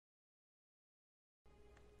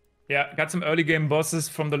Yeah, got some early game bosses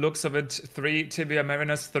from the looks of it. 3 Tibia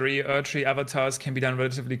Mariners, 3 Erdtree avatars can be done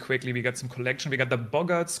relatively quickly. We got some collection. We got the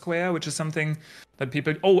Boggart Square, which is something that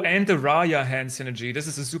people... Oh, and the Raya hand synergy. This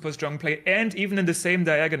is a super strong play. And even in the same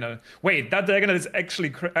diagonal. Wait, that diagonal is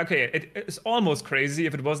actually... Okay, it's almost crazy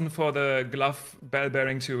if it wasn't for the Glove Bell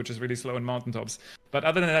Bearing 2, which is really slow in mountaintops. But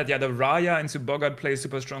other than that, yeah, the Raya into Boggart play is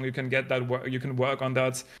super strong. You can get that... You can work on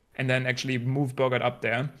that and then actually move Boggart up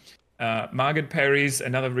there. Market parries,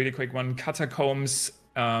 another really quick one. Catacombs.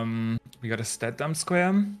 We got a stat dump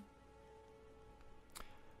square.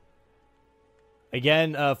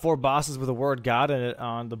 Again, 4 bosses with the word God in it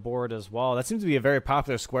on the board as well. That seems to be a very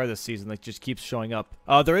popular square this season that just keeps showing up.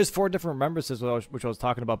 There is 4 different remembrances, which I was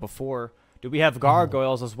talking about before. Do we have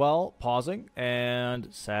gargoyles as well? Pausing.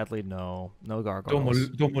 And sadly, no. No gargoyles.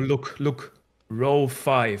 Domo, look. Row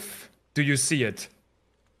 5. Do you see it?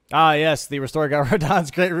 Ah, yes, the Restore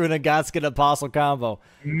Rodon's Great Rune and Godskin Apostle combo.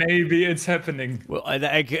 Maybe it's happening. Well,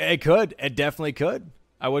 it could. It definitely could.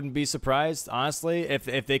 I wouldn't be surprised, honestly,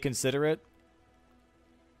 if they consider it.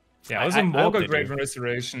 Yeah, also Morgul Great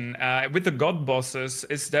Restoration with the God bosses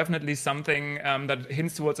is definitely something that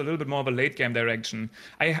hints towards a little bit more of a late game direction.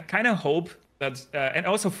 I kind of hope that, and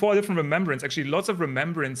also 4 different remembrance, actually lots of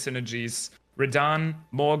remembrance synergies. Redan,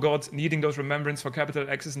 Morgoth, needing those remembrance for capital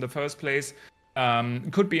X's in the first place.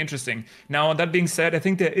 Could be interesting. Now, that being said, I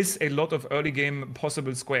think there is a lot of early game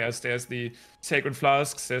possible squares. There's the Sacred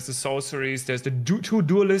Flasks, there's the Sorceries, there's the 2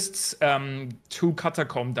 Duelists, 2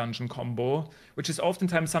 Catacomb dungeon combo, which is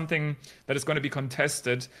oftentimes something that is going to be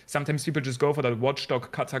contested. Sometimes people just go for that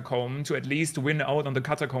Watchdog Catacomb to at least win out on the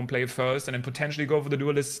Catacomb play first and then potentially go for the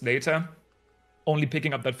Duelists later, only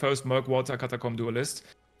picking up that first Murkwater Catacomb Duelist.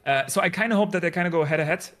 So I kind of hope that they kind of go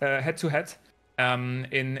head to head.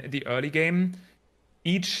 In the early game,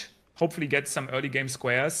 each hopefully gets some early game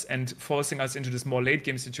squares and forcing us into this more late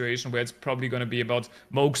game situation where it's probably going to be about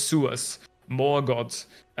Moog Sewers, Morgoth,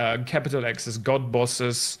 capital X's, God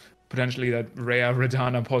bosses, potentially that rare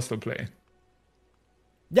Redan Apostle play.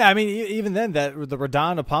 Yeah, I mean, even then, the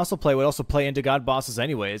Redan Apostle play would also play into God bosses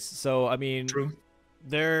anyways. So, I mean, true.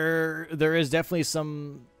 There is definitely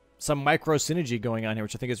some micro synergy going on here,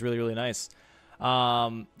 which I think is really, really nice.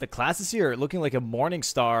 The classes here looking like a Morning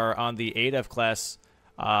Star on the ADEF class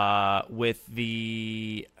with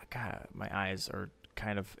the... God, my eyes are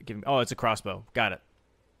kind of giving... Oh, it's a crossbow. Got it.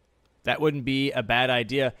 That wouldn't be a bad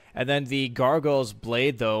idea. And then the Gargoyle's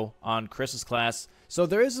Blade, though, on Chris's class. So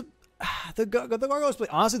there is... The Gargoyle's Blade...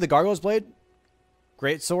 Honestly, the Gargoyle's Blade,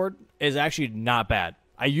 Greatsword, is actually not bad.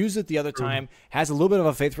 I used it the other time. Has a little bit of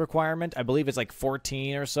a faith requirement. I believe it's like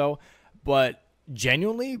 14 or so. But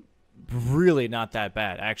genuinely... really not that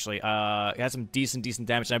bad, actually. It has some decent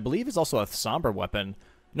damage, and I believe it's also a somber weapon.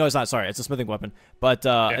 No, it's not. Sorry, it's a smithing weapon. But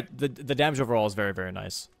the damage overall is very, very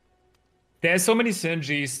nice. There are so many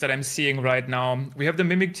synergies that I'm seeing right now. We have the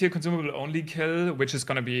Mimic Tier consumable only kill, which is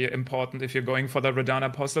going to be important if you're going for the Redan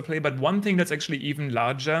Apostle play. But one thing that's actually even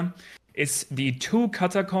larger is the 2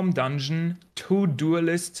 Catacomb Dungeon, 2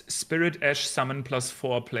 Duelist Spirit Ash Summon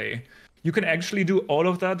 +4 play. You can actually do all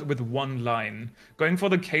of that with 1 line. Going for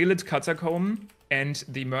the Kalit Catacomb and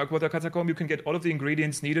the Murkwater Catacomb, you can get all of the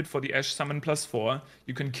ingredients needed for the Ash Summon +4.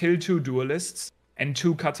 You can kill 2 Duelists and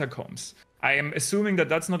 2 Catacombs. I am assuming that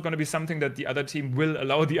that's not going to be something that the other team will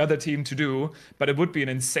allow the other team to do, but it would be an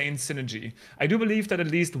insane synergy. I do believe that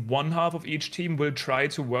at least one half of each team will try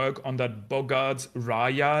to work on that Boggart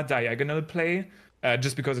Raya diagonal play.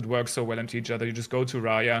 Just because it works so well into each other. You just go to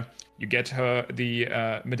Raya, you get her the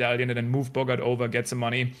medallion, and then move Boggart over, get some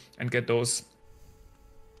money, and get those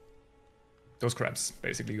crabs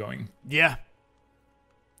basically going. Yeah.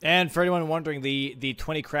 And for anyone wondering, the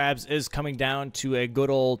 20 crabs is coming down to a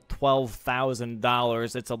good old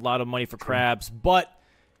 $12,000. It's a lot of money for crabs, but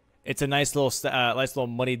it's a nice little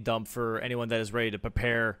money dump for anyone that is ready to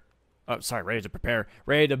prepare. Oh, sorry,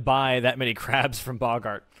 ready to buy that many crabs from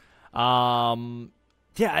Boggart.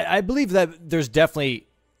 Yeah, I believe that there's definitely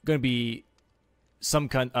going to be some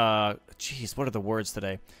jeez, what are the words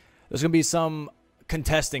today? There's going to be some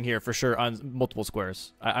contesting here for sure on multiple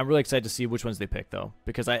squares. I'm really excited to see which ones they pick, though,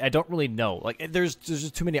 because I don't really know. Like, there's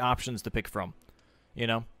just too many options to pick from, you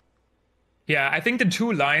know? Yeah, I think the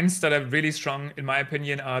 2 lines that are really strong, in my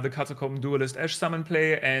opinion, are the Catacomb Duelist Ash Summon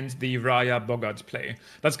play and the Raya Boggart play.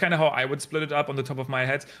 That's kind of how I would split it up on the top of my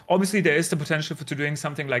head. Obviously, there is the potential for doing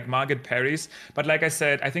something like Margit parries, but like I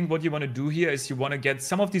said, I think what you want to do here is you want to get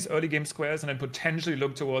some of these early game squares and then potentially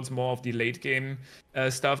look towards more of the late game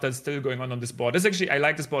stuff that's still going on this board. This actually, I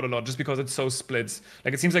like this board a lot just because it's so split.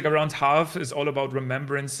 Like, it seems like around half is all about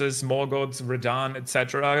remembrances, Morgoth, Redan,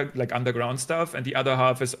 etc., like underground stuff, and the other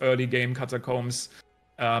half is early game Catacombs,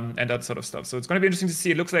 and that sort of stuff. So it's going to be interesting to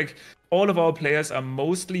see. It looks like all of our players are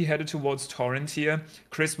mostly headed towards Torrent here.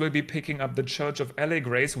 Chris will be picking up the Church of LA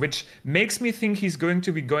Grace, which makes me think he's going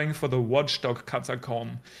to be going for the Watchdog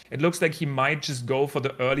Catacomb. It looks like he might just go for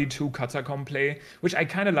the early 2 Catacomb play, which I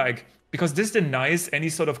kind of like, because this denies any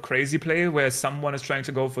sort of crazy play where someone is trying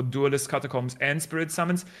to go for Duelist Catacombs and Spirit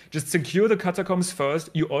Summons. Just secure the Catacombs first.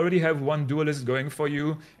 You already have one Duelist going for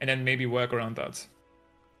you, and then maybe work around that.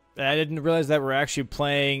 I didn't realize that we're actually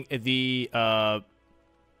playing the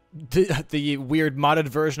weird modded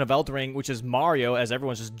version of Elden Ring, which is Mario, as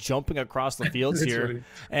everyone's just jumping across the fields here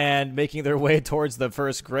and making their way towards the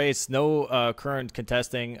first Grace. No current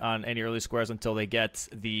contesting on any early squares until they get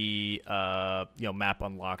the map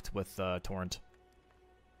unlocked with Torrent.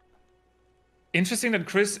 Interesting that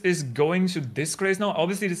Chris is going to this Grace now.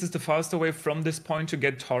 Obviously, this is the faster way from this point to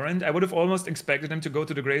get Torrent. I would have almost expected him to go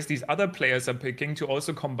to the Grace these other players are picking to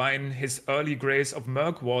also combine his early Grace of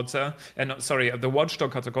Murkwater, the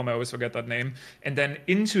Watchdog Catacomb, I always forget that name, and then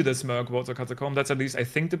into this Murkwater Catacomb. That's at least, I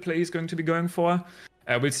think, the play he's going to be going for.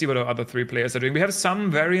 We'll see what our other 3 players are doing. We have some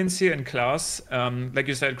variance here in class. Like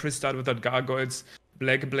you said, Chris started with that Gargoyles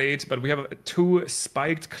Black Blade, but we have 2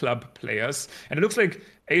 Spiked Club players, and it looks like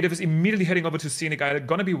Adolf is immediately heading over to Scenic Isle,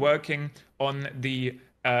 gonna be working on the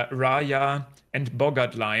Raya and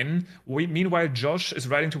Bogart line. Meanwhile, Josh is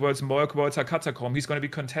riding towards Murkwater Catacomb. He's gonna be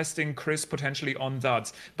contesting Chris potentially on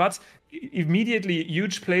that. But immediately,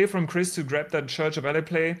 huge play from Chris to grab that Church of LA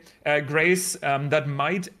play. Grace, that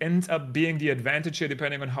might end up being the advantage here,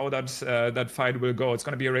 depending on how that fight will go. It's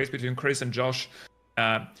gonna be a race between Chris and Josh.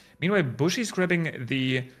 Meanwhile, Bushy's grabbing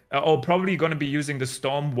the, probably going to be using the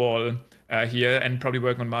Storm Wall here and probably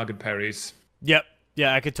working on Market Parries. Yep.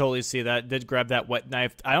 Yeah, I could totally see that. Did grab that Wet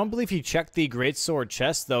Knife. I don't believe he checked the Greatsword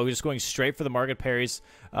chest, though. He's just going straight for the Market Parries,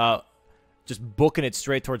 just booking it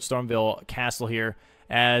straight towards Stormville Castle here.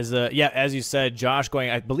 As you said, Josh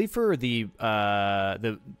going, I believe, for the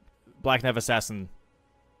Black Knife Assassin.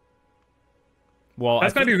 Well,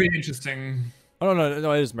 that's going to be really interesting. Oh,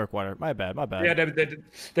 no, it is Murkwater. My bad. Yeah,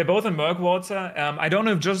 they're both in Murkwater. I don't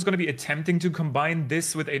know if Josh is going to be attempting to combine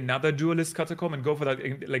this with another Duelist Catacomb and go for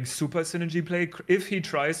that like super synergy play. If he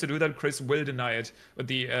tries to do that, Chris will deny it with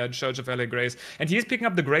the Church of LA Grace. And he is picking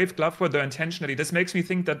up the Grave Gloveward there intentionally. This makes me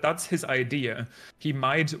think that that's his idea. He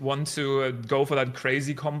might want to go for that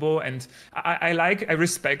crazy combo, and I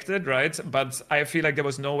respect it, right? But I feel like there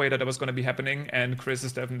was no way that was going to be happening, and Chris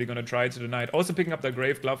is definitely going to try to deny it. Also picking up the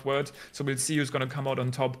Grave Gloveward, so we'll see who's going to come out on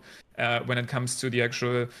top when it comes to the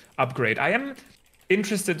actual upgrade. I am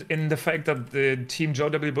interested in the fact that the team Joe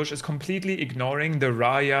W. Bush is completely ignoring the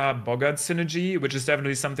Raya Bogart synergy, which is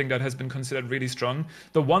definitely something that has been considered really strong.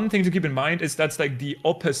 The one thing to keep in mind is that's like the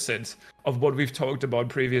opposite of what we've talked about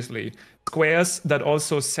previously. Squares that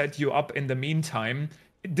also set you up in the meantime.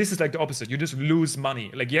 This is like the opposite. You just lose money.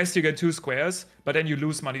 Like, yes, you get 2 squares, but then you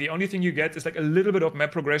lose money. The only thing you get is like a little bit of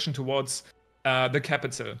map progression towards the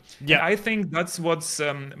capital. Yeah, and I think that's what's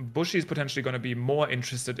Bushy is potentially going to be more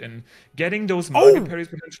interested in, getting those market parries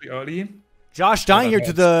potentially early. Josh dying here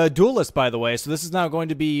to the Duelist, by the way, so this is now going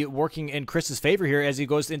to be working in Chris's favor here as he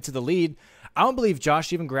goes into the lead. I don't believe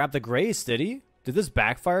Josh even grabbed the Grace, did he? Did this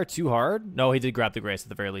backfire too hard? No, he did grab the Grace at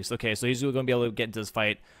the very least. Okay, so he's going to be able to get into this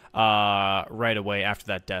fight right away after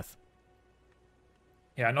that death.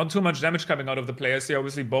 Yeah, not too much damage coming out of the players here.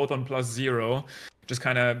 Obviously, both on +0. Just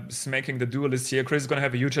kind of smacking the Duelist here. Chris is going to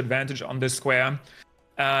have a huge advantage on this square.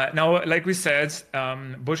 Now, like we said,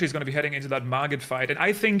 Bushy is going to be heading into that Margit fight. And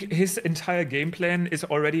I think his entire game plan is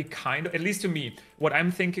already kind of, at least to me, what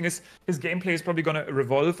I'm thinking is his gameplay is probably going to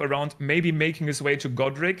revolve around maybe making his way to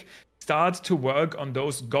Godric, start to work on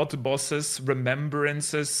those God bosses,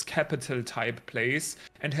 remembrances, capital type plays,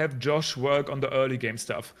 and have Josh work on the early game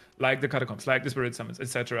stuff, like the Catacombs, like the Spirit Summons,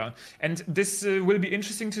 etc. And this will be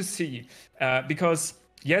interesting to see, because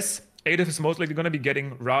yes, Adolf is most likely going to be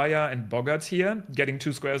getting Raya and Bogart here, getting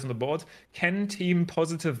 2 squares on the board. Can Team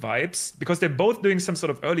Positive Vibes, because they're both doing some sort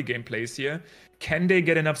of early game plays here, can they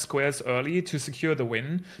get enough squares early to secure the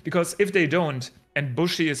win? Because if they don't, and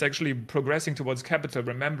Bushy is actually progressing towards capital,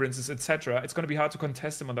 remembrances, etc., it's going to be hard to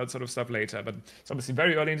contest him on that sort of stuff later. But it's obviously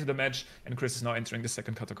very early into the match, and Chris is now entering the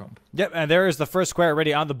second catacomb. Yep, and there is the first square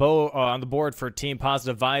already on the board for Team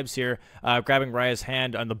Positive Vibes here, grabbing Raya's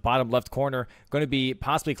hand on the bottom left corner. Going to be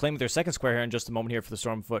possibly claiming their second square here in just a moment here for the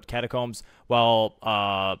Stormfoot Catacombs,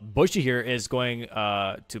 while Bushy here is going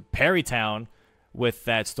to Parry Town with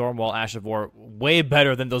that Stormwall Ash of War. Way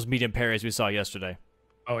better than those medium parries we saw yesterday.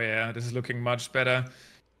 Oh yeah, this is looking much better.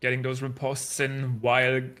 Getting those riposts in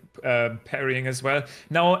while parrying as well.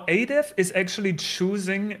 Now, Adef is actually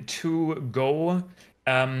choosing to go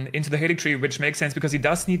into the Helix tree, which makes sense because he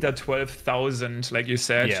does need that 12,000, like you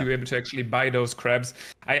said, to be able to actually buy those crabs.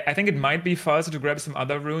 I think it might be faster to grab some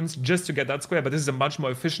other runes just to get that square, but this is a much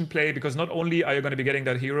more efficient play because not only are you going to be getting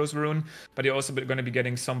that Heroes rune, but you're also going to be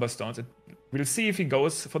getting Somber Stones. We'll see if he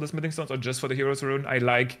goes for the Smithing Stones or just for the Heroes rune. I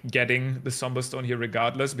like getting the Somber Stone here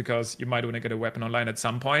regardless because you might want to get a weapon online at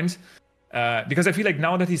some point. Because I feel like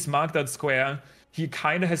now that he's marked that square, he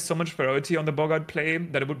kind of has so much priority on the Bogart play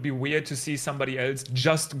that it would be weird to see somebody else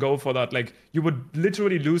just go for that. Like, you would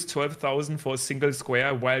literally lose 12,000 for a single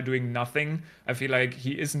square while doing nothing. I feel like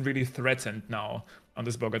he isn't really threatened now on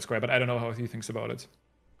this Bogart square, but I don't know how he thinks about it.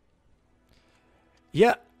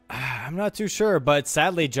 Yeah, I'm not too sure, but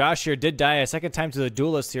sadly, Josh here did die a second time to the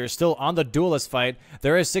Duelist here. Still on the Duelist fight.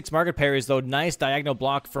 There is 6 market parries, though. Nice diagonal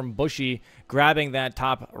block from Bushy, grabbing that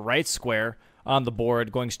top right square on the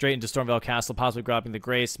board, going straight into Stormvale Castle, possibly grabbing the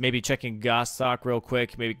Grace, maybe checking Gostock real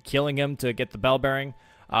quick, maybe killing him to get the Bell Bearing.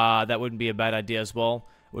 That wouldn't be a bad idea as well.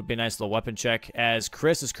 Would be a nice little weapon check, as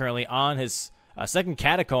Chris is currently on his second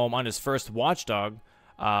Catacomb on his first Watchdog.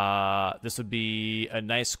 This would be a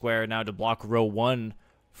nice square now to block row 1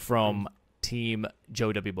 from Team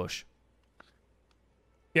Joe W. Bush.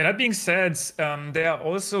 Yeah, that being said, they are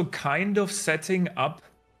also kind of setting up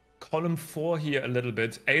column 4 here a little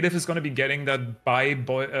bit. Adif is going to be getting that by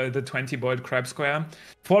the 20 boiled crab square.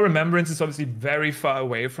 For Remembrance is obviously very far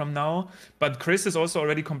away from now, but Chris has also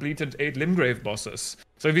already completed 8 Limgrave bosses.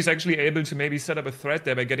 So if he's actually able to maybe set up a threat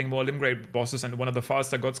there by getting more Limgrave bosses and one of the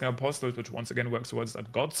faster Godsquare Apostles, which once again works towards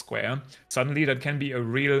that God square, suddenly that can be a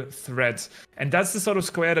real threat. And that's the sort of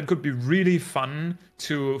square that could be really fun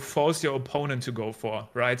to force your opponent to go for,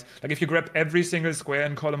 right? Like if you grab every single square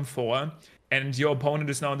in column 4, and your opponent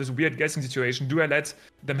is now in this weird guessing situation, do I let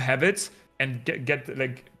them have it and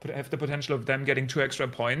have the potential of them getting 2 extra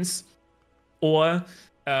points? Or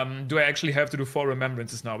do I actually have to do 4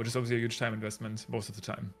 Remembrances now, which is obviously a huge time investment most of the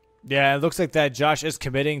time? Yeah, it looks like that Josh is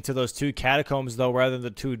committing to those 2 Catacombs, though, rather than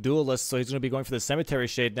the 2 Duelists, so he's going to be going for the Cemetery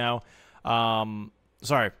Shade now.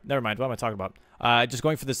 Sorry, never mind. What am I talking about? Just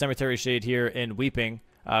going for the Cemetery Shade here in Weeping.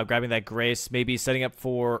 Grabbing that Grace, maybe setting up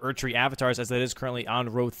for Urtry Avatars, as that is currently on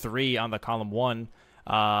row 3 on the column 1.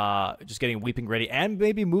 Just getting Weeping ready, and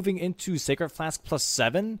maybe moving into Sacred Flask plus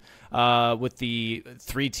 7, with the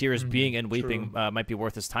 3 tiers being in Weeping, might be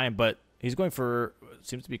worth his time. But he's going for,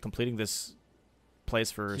 seems to be completing this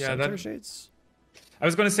place for Cemetery Shades. I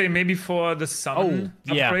was going to say maybe for the Sun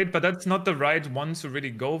upgrade, but that's not the right one to really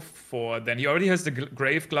go for. Then he already has the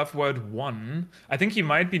Grave Glove Word 1. I think he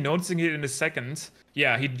might be noticing it in a second.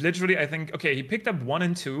 Yeah, he literally, I think, okay, he picked up 1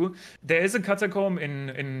 and 2. There is a Catacomb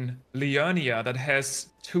in Liurnia that has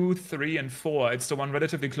 2, 3, and 4. It's the one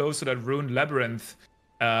relatively close to that Ruined Labyrinth.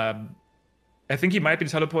 I think he might be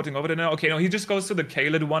teleporting over there now. Okay, no, he just goes to the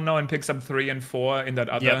Kaled one now and picks up 3 and 4 in that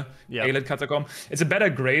other Kaled Catacomb. It's a better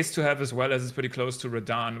Grace to have as well, as it's pretty close to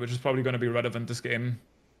Radahn, which is probably going to be relevant this game.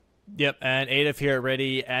 Yep, and Adif here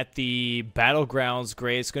ready at the Battlegrounds.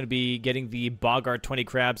 Grace going to be getting the Bogart 20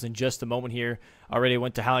 crabs in just a moment here. Already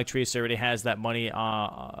went to Halley Tree, so already has that money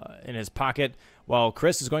in his pocket. While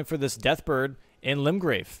Chris is going for this Deathbird in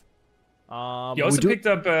Limgrave. He also picked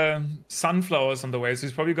up Sunflowers on the way, so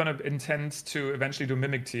he's probably going to intend to eventually do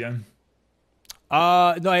Mimic Tier.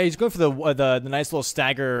 No, he's going for the nice little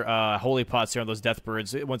stagger Holy Pots here on those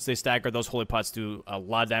Deathbirds. Once they stagger, those Holy Pots do a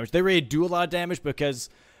lot of damage. They really do a lot of damage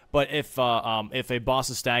but if a boss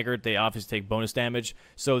is staggered, they obviously take bonus damage.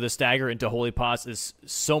 So the stagger into Holy Pots is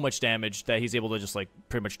so much damage that he's able to just like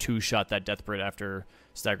pretty much 2-shot that Deathbird after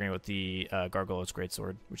staggering with the Gargoyle's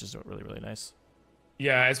Greatsword, which is really, really nice.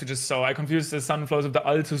 Yeah, as we just saw, I confused the Sunflowers with the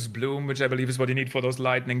Altus Bloom, which I believe is what you need for those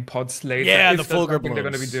lightning pods later. Yeah, the Fulgur Blooms. They're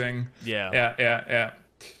going to be doing. Yeah.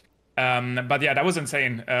 But yeah, that was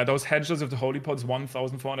insane. Those hedges of the Holy Pods,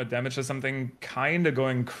 1,400 damage or something, kind of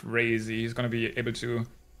going crazy. He's going to be able to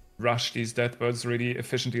rush these Deathbirds really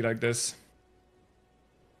efficiently like this.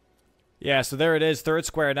 Yeah, so there it is. Third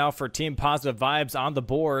square now for Team Positive Vibes on the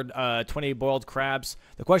board. 20 boiled crabs.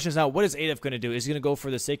 The question is now, what is Adif going to do? Is he going to go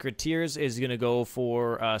for the Sacred Tears? Is he going to go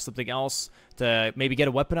for something else to maybe get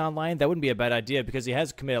a weapon online? That wouldn't be a bad idea because he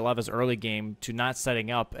has committed a lot of his early game to not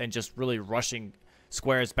setting up and just really rushing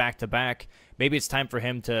squares back to back. Maybe it's time for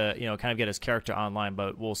him to, kind of get his character online,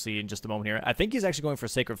 but we'll see in just a moment here. I think he's actually going for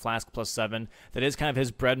Sacred Flask plus 7. That is kind of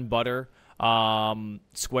his bread and butter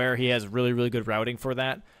square. He has really, really good routing for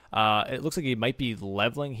that. It looks like he might be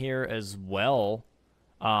leveling here as well.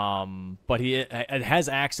 But he has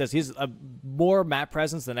access. He's a more map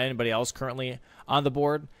presence than anybody else currently on the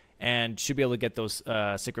board and should be able to get those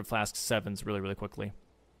Sacred Flask 7s really, really quickly.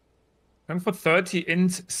 Going for 30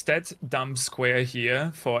 int stat dump square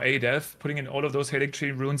here for ADEF, putting in all of those Helix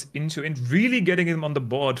Tree runes into int, really getting him on the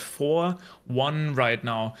board 4-1 right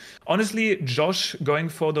now. Honestly, Josh going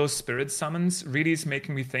for those spirit summons really is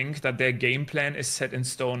making me think that their game plan is set in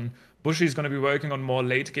stone. Bushy is going to be working on more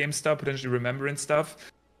late game stuff, potentially remembrance stuff,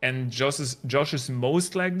 and Josh is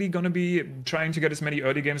most likely going to be trying to get as many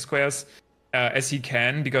early game squares as he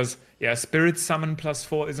can, because yeah, Spirit Summon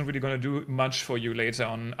 +4 isn't really going to do much for you later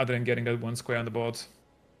on, other than getting that 1 square on the board.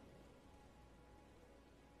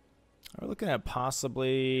 We're looking at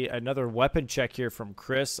possibly another weapon check here from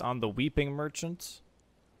Chris on the Weeping Merchant.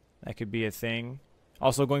 That could be a thing.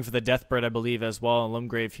 Also going for the Deathbird, I believe, as well in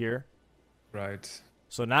Limgrave here. Right.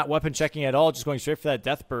 So not weapon checking at all, just going straight for that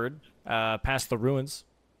Deathbird past the ruins.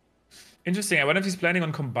 Interesting. I wonder if he's planning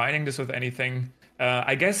on combining this with anything.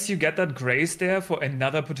 I guess you get that Grace there for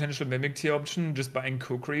another potential Mimic tier option, just buying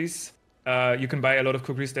Kukris. You can buy a lot of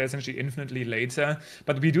Kukris there essentially infinitely later.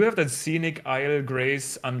 But we do have that Scenic Isle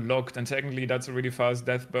Grace unlocked, and technically that's a really fast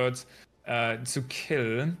Deathbird to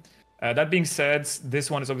kill. That being said,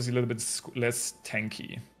 this one is obviously a little bit less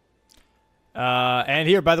tanky. And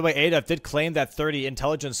here, by the way, ADEF did claim that 30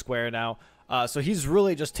 intelligence square now. So he's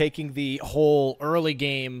really just taking the whole early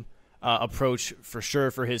game approach for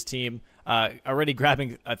sure for his team. Already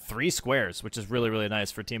grabbing 3 squares, which is really, really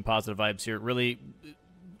nice for Team Positive Vibes here. Really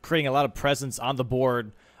creating a lot of presence on the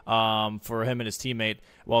board for him and his teammate,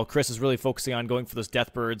 while Chris is really focusing on going for those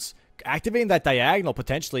Deathbirds, activating that diagonal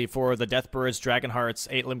potentially for the Deathbirds, Dragonhearts,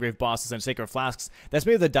 8 Limgrave bosses, and Sacred Flasks. That's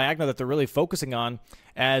maybe the diagonal that they're really focusing on,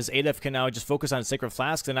 as ADEF can now just focus on Sacred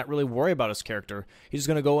Flasks and not really worry about his character. He's just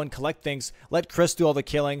going to go and collect things, let Chris do all the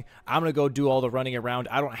killing. I'm going to go do all the running around.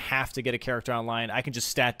 I don't have to get a character online. I can just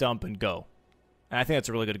stat dump and go. And I think that's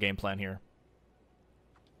a really good game plan here.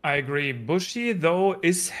 I agree. Bushy, though,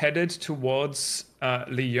 is headed towards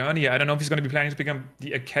Liurnia. I don't know if he's going to be planning to become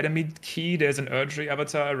the Academy key. There's an Erdtree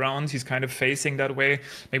avatar around. He's kind of facing that way.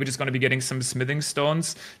 Maybe just going to be getting some smithing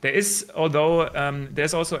stones. There is, although,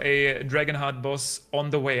 there's also a Dragonheart boss on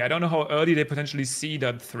the way. I don't know how early they potentially see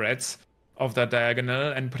that threat of that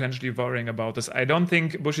diagonal and potentially worrying about this. I don't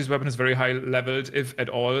think Bushy's weapon is very high leveled, if at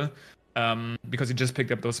all. Because he just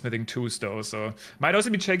picked up those smithing 2s though, so might also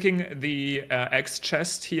be checking the X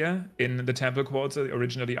chest here in the Temple Quarter,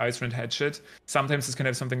 originally Icewind Hatchet. Sometimes this can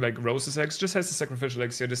have something like Rose's X, just has the Sacrificial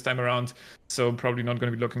X here this time around, so probably not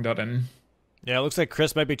going to be looking that in. Yeah, it looks like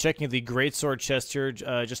Chris might be checking the Greatsword chest here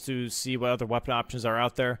just to see what other weapon options are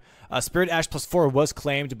out there. Spirit Ash +4 was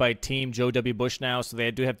claimed by Team Joe W. Bush now, so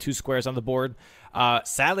they do have 2 squares on the board.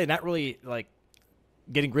 Sadly, not really like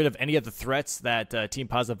getting rid of any of the threats that Team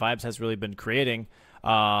Positive Vibes has really been creating.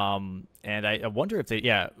 And I wonder if they,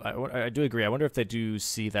 I do agree. I wonder if they do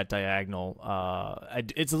see that diagonal.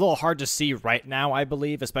 It's a little hard to see right now, I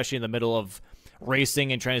believe, especially in the middle of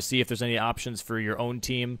racing and trying to see if there's any options for your own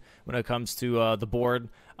team when it comes to the board.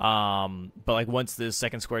 But like once the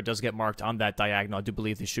second square does get marked on that diagonal, I do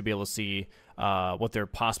believe they should be able to see what they're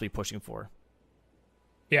possibly pushing for.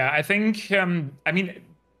 Yeah, I think, I mean,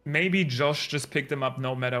 maybe Josh just picked him up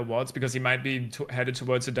no matter what, because he might be headed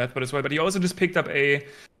towards the Deathbird as well. But he also just picked up a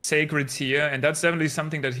Sacred Tier, and that's definitely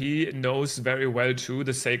something that he knows very well too,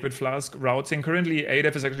 the Sacred Flask routing. Currently,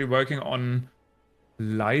 ADEF is actually working on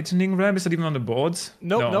Lightning Ram. Is that even on the board?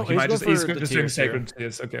 No, he might just doing Sacred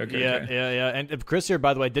Tiers. Okay. Yeah. And Chris here,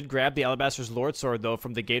 by the way, did grab the Alabaster's Lord Sword, though,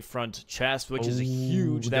 from the Gatefront chest, which is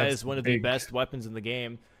huge. That is one of the best weapons in the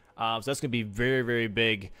game. So that's going to be very, very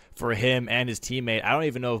big for him and his teammate. I don't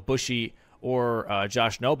even know if Bushy or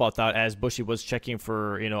Josh know about that, as Bushy was checking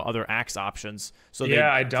for other axe options. So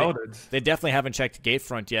yeah, I doubt it. They definitely haven't checked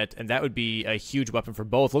Gatefront yet, and that would be a huge weapon for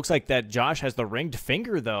both. Looks like that Josh has the Ringed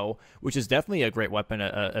Finger, though, which is definitely a great weapon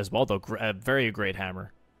as well, though. A very great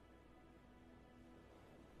hammer.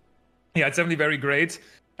 Yeah, it's definitely very great.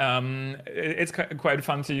 It's quite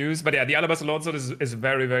fun to use. But yeah, the Alabaster Lord Sword is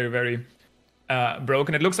very, very, very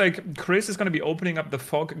broken. It looks like Chris is going to be opening up the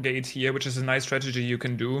fog gate here, which is a nice strategy you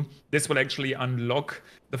can do. This will actually unlock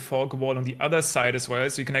the fog wall on the other side as well,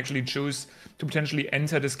 so you can actually choose to potentially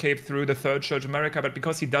enter this cave through the Third Church America. But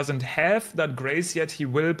because he doesn't have that grace yet, he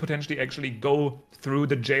will potentially actually go through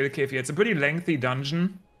the jail cave here. It's a pretty lengthy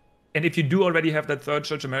dungeon, and if you do already have that Third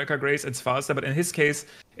Church America grace, it's faster, but in his case,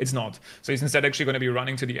 it's not. So he's instead actually going to be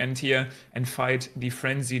running to the end here and fight the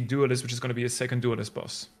Frenzied Duelist, which is going to be a second Duelist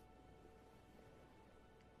boss.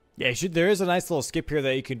 Yeah, there is a nice little skip here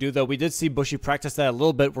that you can do, though. We did see Bushy practice that a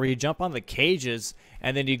little bit, where you jump on the cages,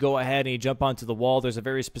 and then you go ahead and you jump onto the wall. There's a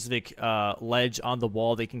very specific ledge on the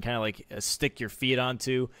wall that you can kind of like stick your feet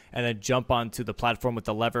onto, and then jump onto the platform with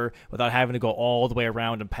the lever without having to go all the way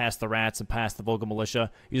around and past the rats and past the Volga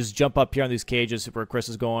Militia. You just jump up here on these cages where Chris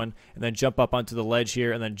is going, and then jump up onto the ledge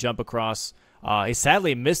here, and then jump across. He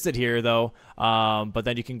sadly missed it here, though, but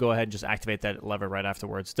then you can go ahead and just activate that lever right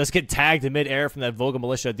afterwards. Does get tagged in midair from that Volga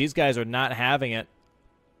Militia. These guys are not having it.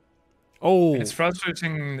 Oh, it's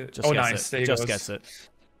frustrating. Just nice. Just gets it.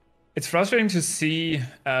 It's frustrating to see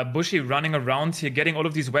Bushy running around here, getting all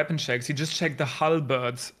of these weapon checks. He just checked the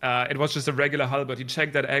halberd. It was just a regular halberd. He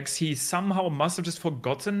checked that axe. He somehow must have just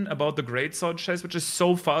forgotten about the greatsword chest, which is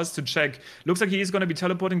so fast to check. Looks like he is going to be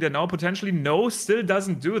teleporting there now. Potentially, no, still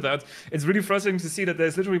doesn't do that. It's really frustrating to see that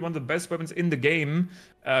there's literally one of the best weapons in the game,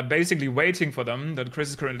 basically waiting for them, that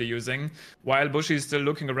Chris is currently using, while Bushy is still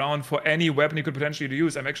looking around for any weapon he could potentially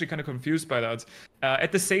use. I'm actually kind of confused by that.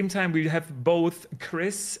 At the same time, we have both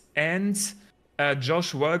Chris and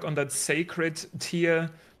Josh work on that sacred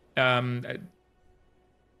tier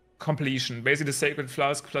completion, basically the sacred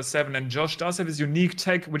flask +7. And Josh does have his unique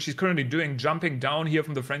tech, which he's currently doing, jumping down here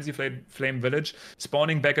from the Frenzy Flame village,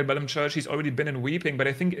 spawning back at Bellum Church. He's already been in Weeping, but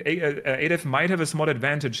I think Adef might have a small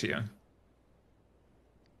advantage here.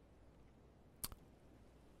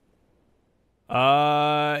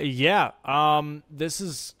 Yeah. This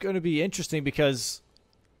is going to be interesting because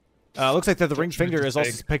looks like that the ring finger is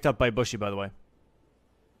also picked up by Bushy, by the way.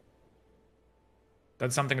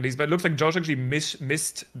 That's something at least, but it looks like Josh actually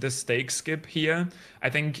missed the stake skip here. I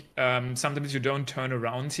think sometimes you don't turn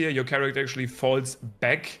around here. Your character actually falls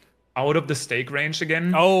back out of the stake range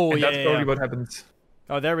again. Oh, and yeah. That's probably what happens.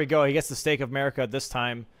 Oh, there we go. He gets the Stake of America this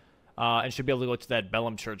time and should be able to go to that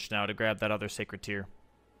Bellum Church now to grab that other sacred tier.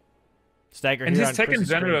 Stagger and here his tech in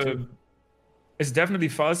general is definitely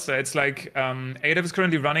faster. It's like Adef is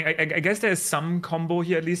currently running. I guess there's some combo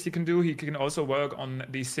here at least he can do. He can also work on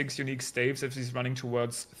these 6 unique staves if he's running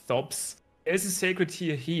towards Thops. There's a sacred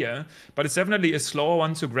tier here, but it's definitely a slower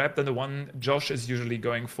one to grab than the one Josh is usually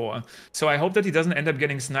going for. So I hope that he doesn't end up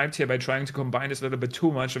getting sniped here by trying to combine this a little bit too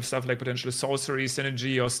much with stuff like potential sorcery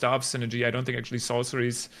synergy or staff synergy. I don't think actually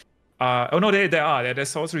sorceries. Oh no, they are. There's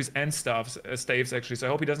sorceries and staves actually. So I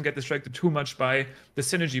hope he doesn't get distracted too much by the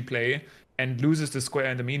synergy play and loses the square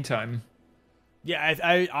in the meantime. Yeah,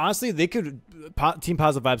 I honestly, they could. Team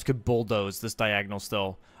Positive Vibes could bulldoze this diagonal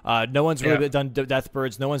still. No one's really done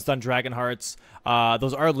Deathbirds. No one's done Dragon Hearts.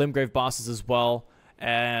 Those are Limgrave bosses as well.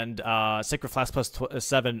 And Sacred Flask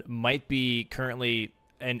 +7 might be currently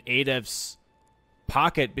in Adef's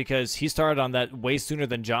pocket because he started on that way sooner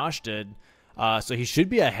than Josh did. So he should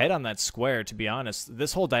be ahead on that square, to be honest.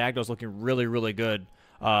 This whole diagonal is looking really, really good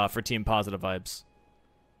for Team Positive Vibes.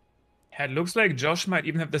 It looks like Josh might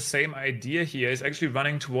even have the same idea here. He's actually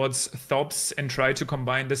running towards Thops and try to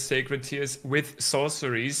combine the sacred tiers with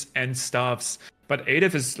sorceries and staffs. But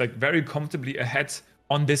Adef is like very comfortably ahead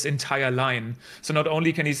on this entire line. So not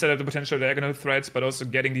only can he set up the potential diagonal threats, but also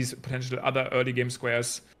getting these potential other early game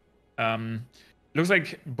squares. Looks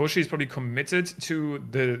like Bushy is probably committed to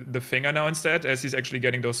the finger now instead, as he's actually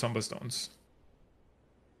getting those Somber Stones.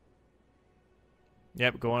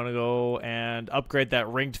 Yep, going to go and upgrade that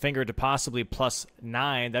ringed finger to possibly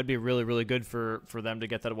 +9. That'd be really, really good for them to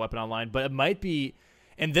get that weapon online. But it might be,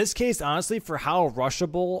 in this case, honestly, for how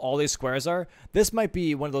rushable all these squares are, this might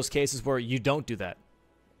be one of those cases where you don't do that.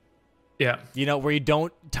 Yeah. You know, where you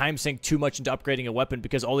don't time sink too much into upgrading a weapon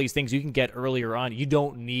because all these things you can get earlier on. You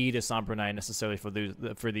don't need a Sombra 9 necessarily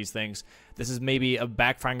for these things. This is maybe a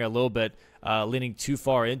backfiring a little bit, leaning too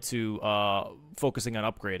far into focusing on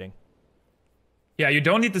upgrading. Yeah, you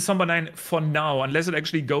don't need the Somber 9 for now, unless it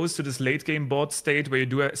actually goes to this late game board state where you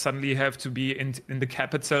do suddenly have to be in the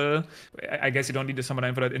capital. I guess you don't need the Somber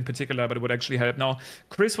 9 for that in particular, but it would actually help. Now,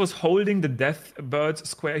 Chris was holding the Deathbird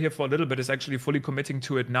square here for a little bit, is actually fully committing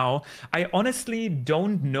to it now. I honestly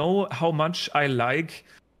don't know how much I like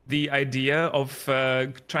the idea of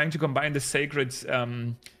trying to combine the sacred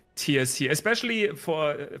tiers here, especially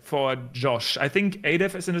for Josh. I think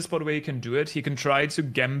Adef is in a spot where he can do it. He can try to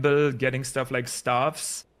gamble getting stuff like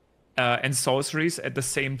staffs and sorceries at the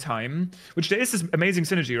same time, which there is this amazing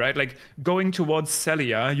synergy, right? Like going towards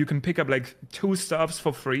Celia, you can pick up like 2 staffs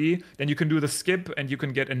for free, then you can do the skip and you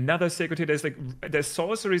can get another sacred tier. There's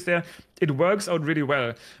sorceries there. It works out really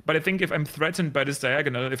well. But I think if I'm threatened by this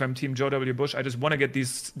diagonal, if I'm Team Joe W. Bush, I just want to get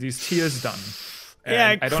these tiers done.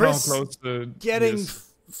 Yeah, I don't know how close the getting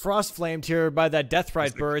frost flamed here by that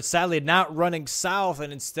Deathrite bird, sadly not running south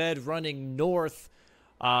and instead running north.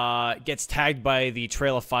 Gets tagged by the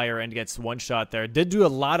Trail of Fire and gets one shot there. Did do a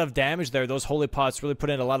lot of damage there. Those Holy Pots really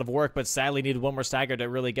put in a lot of work, but sadly needed one more stagger to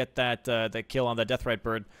really get that that kill on the Deathrite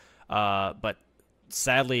Bird. But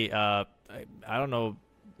sadly, I don't know,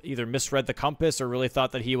 either misread the compass or really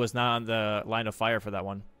thought that he was not on the line of fire for that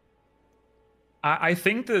one. I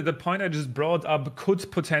think the point I just brought up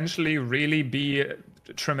could potentially really be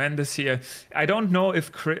tremendous here. I don't know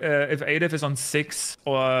if Adef is on 6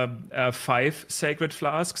 or 5 Sacred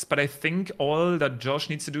Flasks, but I think all that Josh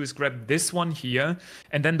needs to do is grab this one here,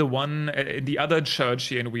 and then the one in the other church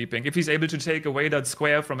here in Weeping. If he's able to take away that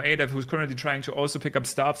square from Adef, who's currently trying to also pick up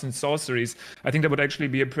staffs and sorceries, I think that would actually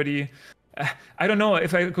be a pretty... I don't know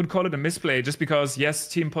if I could call it a misplay, just because, yes,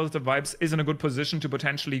 Team Positive Vibes is in a good position to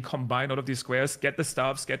potentially combine all of these squares, get the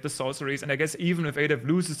staffs, get the sorceries, and I guess even if Adef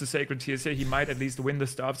loses the Sacred Tears here, he might at least win the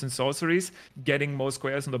staffs and sorceries, getting more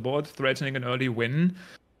squares on the board, threatening an early win.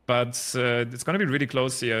 But it's going to be really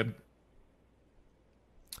close here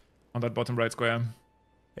on that bottom right square.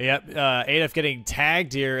 Yep, Adef getting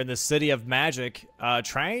tagged here in the City of Magic,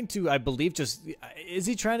 trying to, I believe, just, is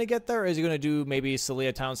he trying to get there, or is he going to do maybe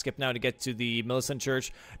Celia Town skip now to get to the Millicent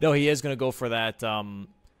Church? No, he is going to go for that,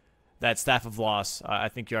 that Staff of Loss. I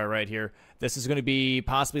think you are right here. This is going to be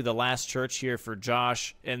possibly the last church here for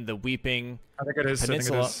Josh in the Weeping Peninsula. I think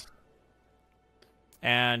it is.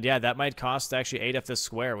 And yeah, that might cost actually Adef this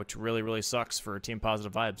square, which really, really sucks for Team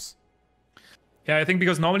Positive Vibes. Yeah, I think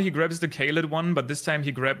because normally he grabs the Kaled one, but this time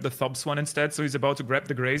he grabbed the Thops one instead, so he's about to grab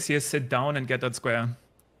the Grace here, sit down, and get that square.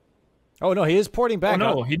 Oh, no, he is porting back. Oh,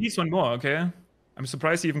 no, he needs one more, okay. I'm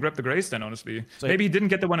surprised he even grabbed the Grace then, honestly. So maybe he didn't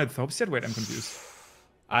get the one at Thops yet? Wait, I'm confused.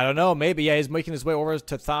 I don't know, maybe. Yeah, he's making his way over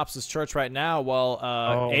to Thops' church right now, while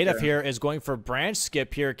Adef here is going for branch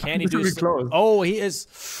skip here. Can he do... Oh, he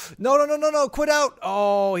is... No, quit out!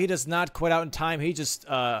 Oh, he does not quit out in time. He just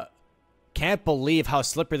can't believe how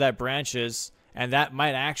slippery that branch is. And that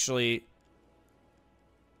might actually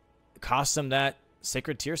cost him that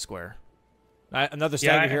Sacred Tear square. Another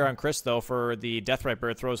stagger here on Chris, though, for the Deathrite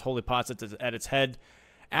Bird. Throws Holy Pots at its head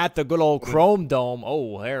at the good old Chrome Dome.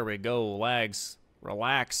 Oh, there we go. Lags.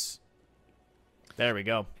 Relax. There we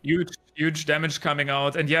go. Huge damage coming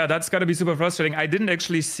out. And yeah, that's got to be super frustrating. I didn't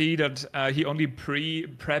actually see that he only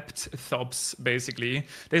pre-prepped Thops, basically.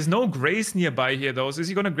 There's no Grace nearby here, though. So is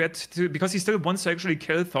he going to get to... Because he still wants to actually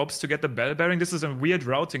kill Thops to get the Bell Bearing. This is a weird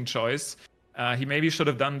routing choice. He maybe should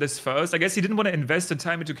have done this first. I guess he didn't want to invest the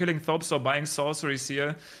time into killing Thops or buying sorceries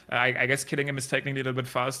here. I guess killing him is technically a little bit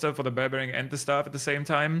faster for the Bell Bearing and the staff at the same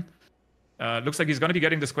time. Looks like he's going to be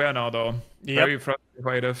getting the square now, though. Yep. Very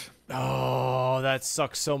frustrative. Oh, that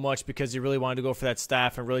sucks so much because he really wanted to go for that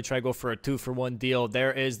staff and really try to go for a 2-for-1 deal.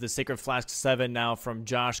 There is the Sacred Flask 7 now from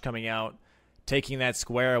Josh coming out, taking that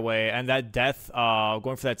square away. And that death,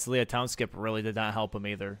 going for that Celia Town skip really did not help him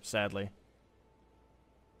either, sadly.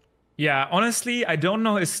 Yeah, honestly, I don't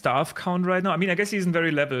know his staff count right now. I mean, I guess he isn't very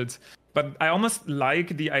leveled. But I almost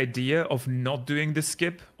like the idea of not doing the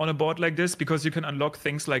skip on a board like this, because you can unlock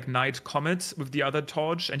things like Night Comet with the other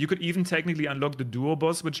torch, and you could even technically unlock the duo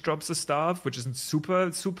boss, which drops a staff, which isn't super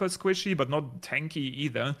squishy, but not tanky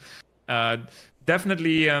either.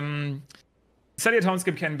 Definitely, Celia Town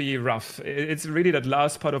skip can be rough. It's really that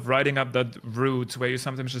last part of riding up that route where you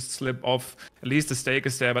sometimes just slip off. At least the stake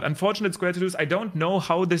is there. But unfortunate square to lose. I don't know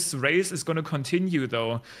how this race is going to continue,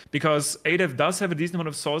 though. Because Adef does have a decent amount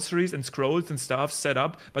of sorceries and scrolls and stuff set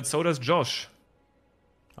up. But so does Josh.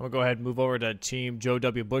 I'm going to go ahead and move over to Team Joe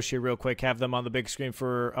W. Bush here real quick. Have them on the big screen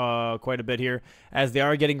for quite a bit here. As they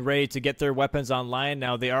are getting ready to get their weapons online.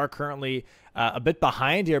 Now, they are currently a bit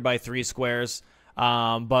behind here by 3 squares.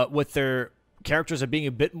 But with their... characters are being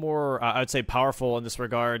a bit more, I would say, powerful in this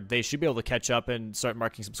regard. They should be able to catch up and start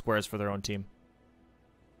marking some squares for their own team.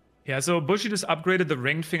 Yeah, so Bushy just upgraded the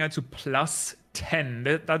ringed finger to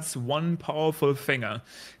 +10. That's one powerful finger.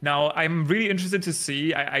 Now, I'm really interested to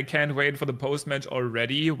see. I can't wait for the post-match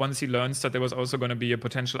already once he learns that there was also going to be a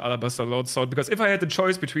potential Alabaster Lord Sword. Because if I had the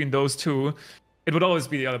choice between those two, it would always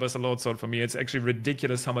be the Alabaster Lord Sword for me. It's actually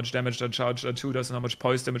ridiculous how much damage that charge 2 does and how much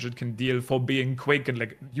poise damage it can deal for being quick and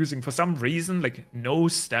like using, for some reason, like no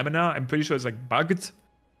stamina. I'm pretty sure it's like bugged.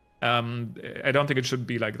 I don't think it should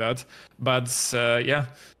be like that. But yeah,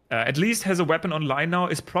 at least has a weapon online now.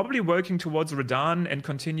 Is probably working towards Radahn and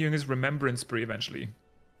continuing his remembrance spree eventually.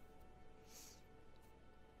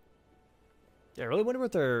 Yeah, I really wonder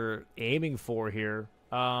what they're aiming for here.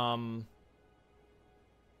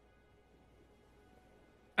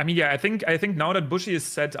 I mean, yeah, I think now that Bushy is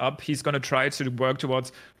set up, he's gonna try to work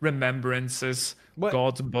towards remembrances,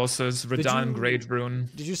 god bosses, Radahn, Great Rune.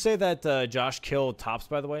 Did you say that Josh killed Tops,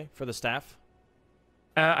 by the way, for the staff?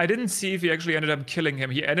 I didn't see if he actually ended up killing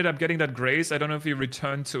him. He ended up getting that grace. I don't know if he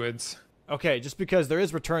returned to it. Okay, just because there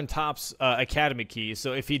is Return Top's Academy key,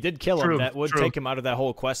 so if he did kill him, that would true. take him out of that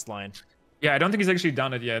whole quest line. Yeah, I don't think he's actually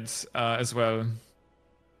done it yet as well.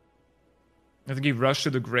 I think he rushed to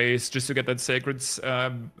the grace just to get that sacred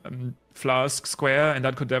flask square, and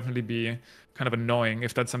that could definitely be kind of annoying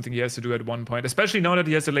if that's something he has to do at one point, especially now that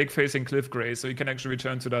he has a lake-facing cliff grace, so he can actually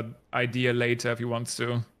return to that idea later if he wants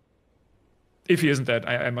to. If he isn't dead,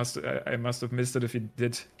 I must have missed it if he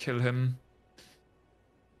did kill him.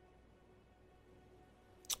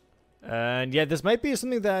 And yeah, this might be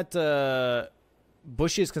something that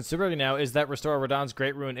Bushy is considering now, is that restore Radahn's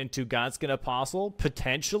Great Rune into Godskin Apostle,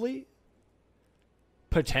 potentially,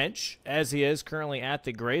 as he is currently at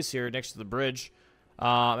the Grace here next to the bridge,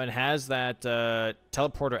 and has that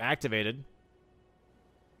teleporter activated.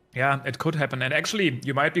 Yeah, it could happen. And actually,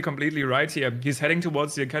 you might be completely right here. He's heading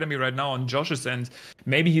towards the Academy right now on Josh's end.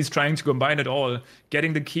 Maybe he's trying to combine it all,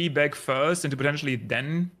 getting the key back first and to potentially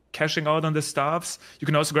then cashing out on the staffs. You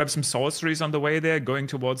can also grab some sorceries on the way there, going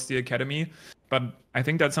towards the Academy. But I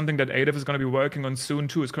think that's something that Adolf is going to be working on soon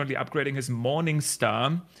too. He's currently upgrading his Morning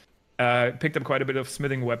Star. Picked up quite a bit of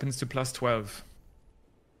smithing weapons to +12.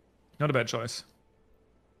 Not a bad choice.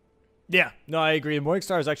 Yeah, no, I agree. The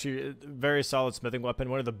Morningstar is actually a very solid smithing weapon,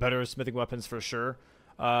 one of the better smithing weapons for sure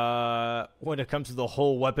when it comes to the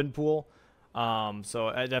whole weapon pool.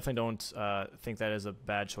 So I definitely don't think that is a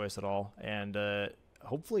bad choice at all. And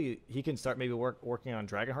hopefully he can start maybe working on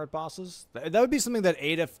Dragonheart bosses. That would be something that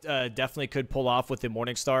Adolf definitely could pull off with the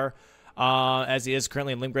Morningstar, as he is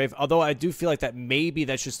currently in Limgrave. Although I do feel like that maybe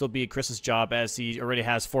that should still be Chris's job, as he already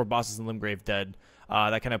has 4 bosses in Limgrave dead.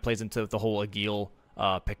 That kind of plays into the whole Agil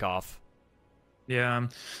pick-off. Yeah,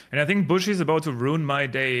 and I think Bushy's about to ruin my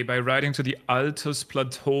day by riding to the Altus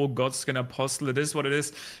Plateau Godskin Apostle. It is what it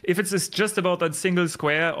is. If it's just about that single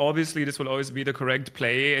square, obviously this will always be the correct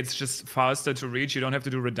play. It's just faster to reach. You don't have to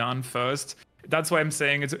do Radahn first. That's why I'm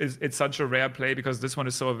saying it's such a rare play, because this one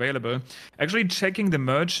is so available. Actually checking the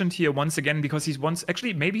merchant here once again, because he wants,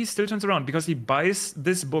 actually maybe he still turns around, because he buys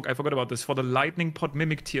this book, I forgot about this, for the Lightning Pot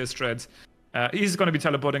Mimic tier strat. He's going to be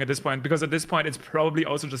teleporting at this point, because at this point it's probably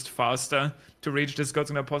also just faster to reach this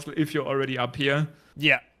Godskin Apostle if you're already up here.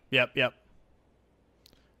 Yeah, yep.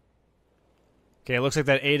 Okay, it looks like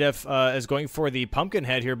that Adolf is going for the pumpkin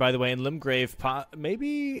head here, by the way, in Limgrave.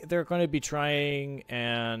 Maybe they're going to be trying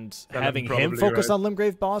and having him focus on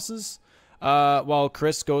Limgrave bosses, while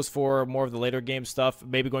Chris goes for more of the later game stuff,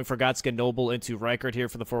 maybe going for Godskin Noble into Rykard here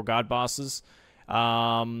for the 4 god bosses.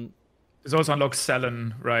 It's also unlocked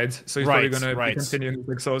Selen, right? So he's probably going to be continuing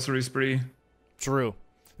the sorcery spree. True.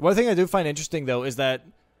 One thing I do find interesting, though, is that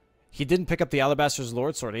he didn't pick up the Alabaster's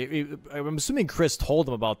Lord Sword. I'm assuming Chris told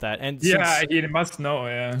him about that. And yeah, he must know,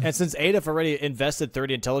 yeah. And since Adolf already invested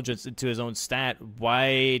 30 intelligence into his own stat,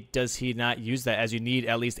 why does he not use that, as you need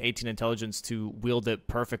at least 18 intelligence to wield it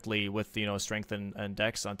perfectly with, strength and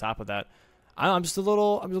dex on top of that? I'm just a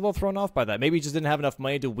little thrown off by that. Maybe he just didn't have enough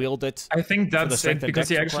money to wield it. I think that's it, because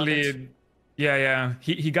he actually,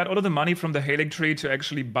 he got all of the money from the Halig tree to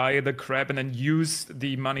actually buy the crap and then use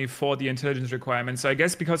the money for the intelligence requirements. So I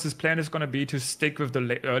guess because his plan is going to be to stick with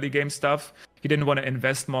the early game stuff, he didn't want to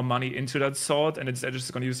invest more money into that sword, and instead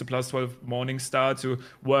just going to use the +12 Morning Star to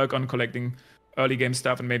work on collecting early game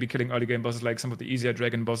stuff and maybe killing early game bosses like some of the easier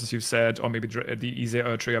dragon bosses you've said, or maybe the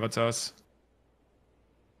easier tree avatars.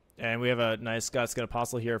 And we have a nice Godskin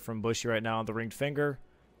Apostle here from Bushy right now on the Ringed Finger.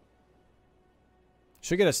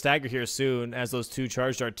 Should get a stagger here soon, as those 2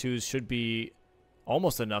 Charge Dart 2s should be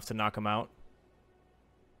almost enough to knock him out.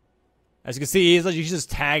 As you can see, he's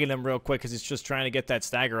just tagging him real quick because he's just trying to get that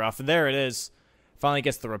stagger off. And there it is. Finally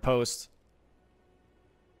gets the riposte.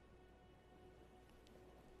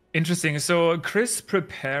 Interesting. So Chris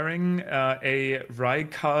preparing a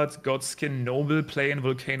Rykard Godskin Noble play in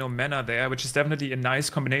Volcano Manor there, which is definitely a nice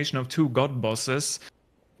combination of 2 god bosses.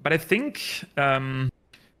 But I think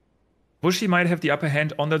Bushy might have the upper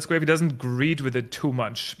hand on that square if he doesn't greed with it too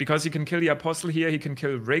much, because he can kill the Apostle here, he can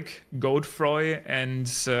kill Rick, Godfroy, and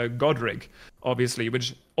Godric, obviously,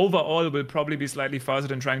 which overall will probably be slightly faster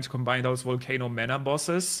than trying to combine those Volcano Manor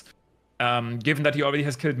bosses, given that he already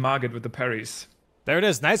has killed Margit with the parries. There it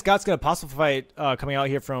is. Nice Godskin Apostle fight coming out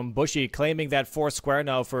here from Bushy, claiming that 4th square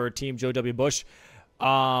now for Team Joe W. Bush.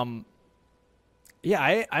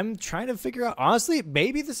 Yeah, I'm trying to figure out, honestly,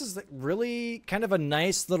 maybe this is really kind of a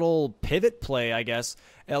nice little pivot play, I guess.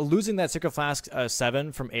 Losing that Sacred Flask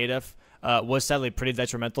 7 from Adolf was sadly pretty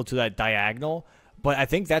detrimental to that diagonal, but I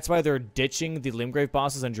think that's why they're ditching the Limgrave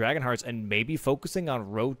bosses and Dragonhearts and maybe focusing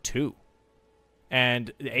on row 2.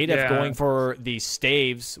 And ADEF going for the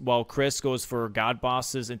staves, while Chris goes for God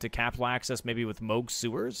Bosses into capital access, maybe with Moog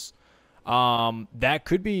Sewers. That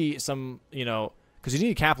could be some, you know, because you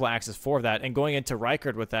need capital access for that. And going into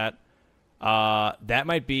Rykard with that, that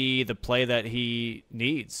might be the play that he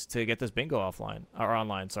needs to get this bingo offline, or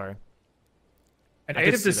online, sorry. And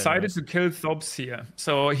ADEF decided to kill Thobs here.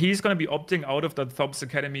 So he's going to be opting out of that Thobs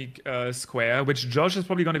Academy square, which Josh is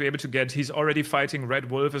probably going to be able to get. He's already fighting Red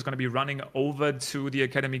Wolf, is going to be running over to the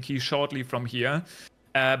Academy key shortly from here.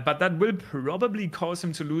 But that will probably cause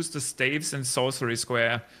him to lose the staves and sorcery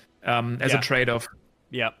square as a trade-off.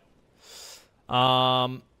 Yep.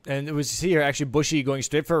 And it was here, actually, Bushy going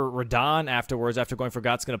straight for Radahn afterwards, after going for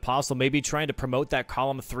Godskin Apostle, maybe trying to promote that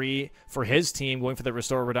column 3 for his team, going for the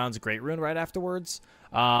Restore Radahn's Great Rune right afterwards.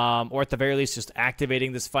 Or at the very least, just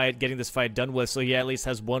activating this fight, getting this fight done with, so he at least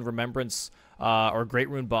has one Remembrance or Great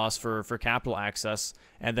Rune boss for capital access,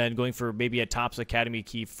 and then going for maybe a Tops Academy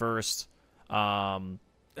key first.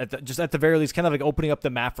 Just at the very least, kind of like opening up the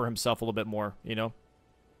map for himself a little bit more, you know?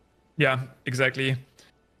 Yeah, exactly.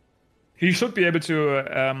 He should be able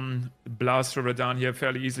to blast through Radahn here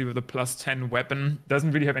fairly easily with a +10 weapon.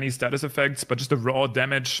 Doesn't really have any status effects, but just the raw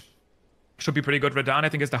damage should be pretty good. Radahn, I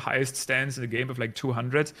think, is the highest stance in the game of like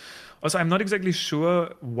 200. Also, I'm not exactly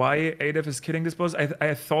sure why ADEF is killing this boss.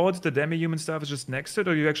 I thought the demi-human staff is just next to it,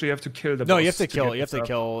 or you actually have to kill the boss? No, you have to kill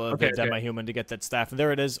the demi-human to get that staff. And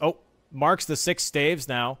there it is. Oh, marks the 6 staves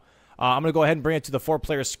now. I'm going to go ahead and bring it to the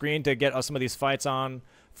 4-player screen to get some of these fights on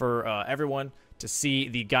for everyone to see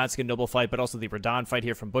the Godskin Noble fight, but also the Radahn fight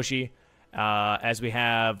here from Bushy. As we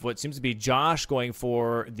have what seems to be Josh going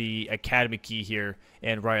for the Academy key here,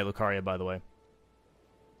 and Raya Lucaria, by the way.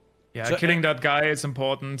 Yeah, so, killing that guy is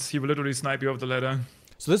important. He will literally snipe you off the ladder.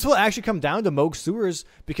 So this will actually come down to Moog Sewers,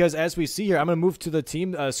 because as we see here, I'm going to move to the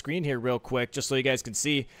team screen here real quick, just so you guys can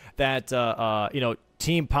see that, you know,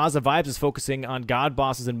 Team Positive Vibes is focusing on God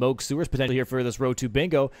Bosses and Moog Sewers potentially here for this Row 2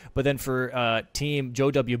 bingo. But then for Team Joe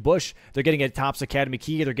W. Bush, they're getting a Tops Academy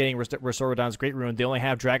key. They're getting Restore Radahn's Great Rune. They only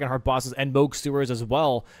have Dragonheart bosses and Moog Sewers as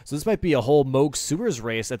well. So this might be a whole Moog Sewers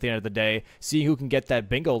race at the end of the day, seeing who can get that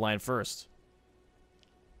bingo line first.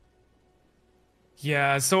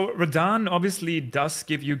 Yeah, so Radahn obviously does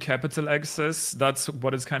give you capital access. That's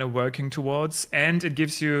what it's kind of working towards. And it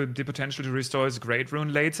gives you the potential to restore his Great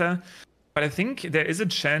Rune later. But I think there is a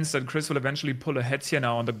chance that Chris will eventually pull ahead here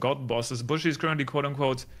now on the God Bosses. Bushy is currently,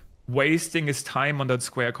 quote-unquote, wasting his time on that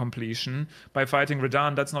square completion. By fighting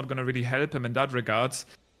Radahn, that's not going to really help him in that regard.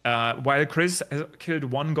 While Chris has killed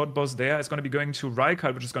one God Boss there, is going to be going to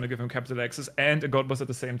Rykard, which is going to give him capital access, and a God Boss at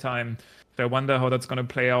the same time. So I wonder how that's going to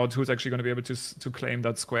play out, who's actually going to be able to claim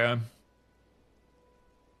that square.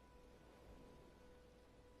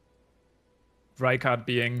 Rykard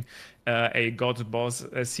being a god boss,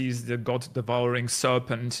 sees the god-devouring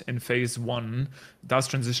serpent in phase 1, does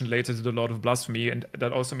transition later to the Lord of Blasphemy, and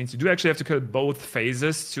that also means you do actually have to kill both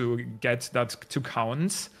phases to get that to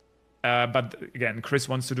count. But again, Chris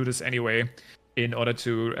wants to do this anyway in order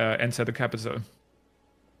to enter the capital.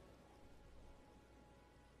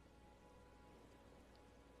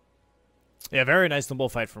 Yeah, very nice noble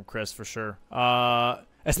fight from Chris for sure.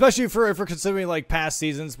 Especially for considering like past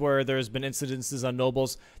seasons where there's been incidences on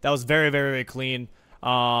nobles. That was very, very, very clean.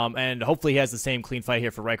 And hopefully he has the same clean fight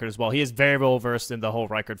here for Rykard as well. He is very well versed in the whole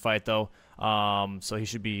Rykard fight though. So he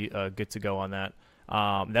should be good to go on that.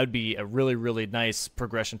 That would be a really, really nice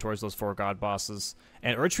progression towards those 4 god bosses.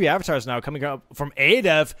 And Erdtree Avatars now coming up from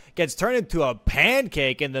ADEF gets turned into a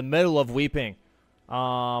pancake in the middle of weeping.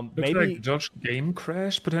 Looks maybe like Josh game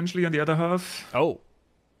crash potentially on the other half. Oh.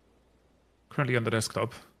 Currently on the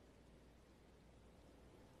desktop.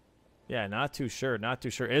 Yeah, not too sure. Not too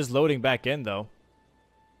sure. It is loading back in though.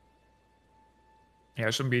 Yeah,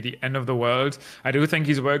 it shouldn't be the end of the world. I do think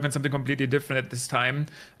he's working on something completely different at this time.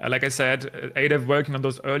 Like I said, ADEF working on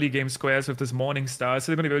those early game squares with this Morning Star. So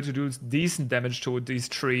they're going to be able to do decent damage to these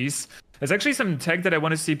trees. There's actually some tech that I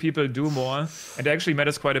want to see people do more, and it actually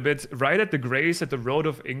matters quite a bit. Right at the grace, at the Road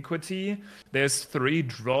of Inquity, there's 3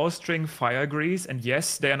 drawstring fire grease, and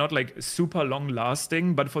yes, they are not like super long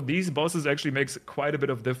lasting, but for these bosses, it actually makes quite a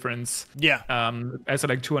bit of difference. Yeah. As a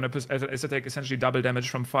like 200%, as I take essentially double damage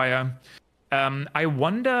from fire. I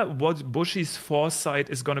wonder what Bushy's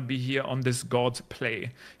foresight is going to be here on this god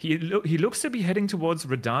play. He looks to be heading towards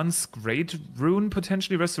Radahn's Great Rune,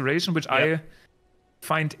 potentially Restoration, which I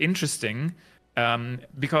find interesting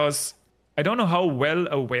because I don't know how well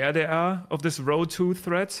aware they are of this Row 2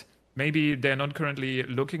 threat. Maybe they're not currently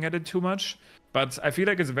looking at it too much, but I feel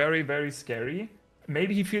like it's very, very scary.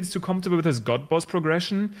 maybe he feels too comfortable with his God Boss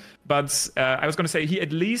progression, but I was going to say he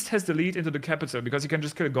at least has the lead into the capital because he can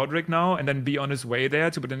just kill Godric now and then be on his way there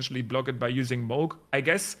to potentially block it by using Moog. I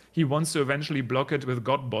guess he wants to eventually block it with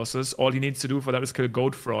God Bosses. All he needs to do for that is kill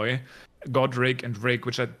Godfroy, Godric, and Rick,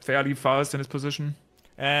 which are fairly fast in his position.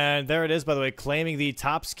 And there it is, by the way, claiming the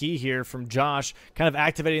top ski here from Josh, kind of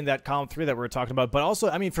activating that column 3 that we were talking about. But also,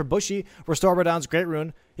 I mean, for Bushy, Restore Radon's Great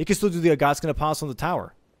Rune, he can still do the Godskin Apostle on the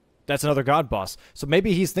tower. That's another God boss. So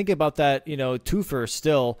maybe he's thinking about that, you know, twofer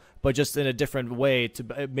still, but just in a different way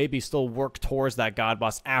to maybe still work towards that God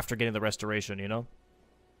boss after getting the restoration, you know?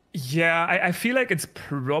 Yeah, I feel like it's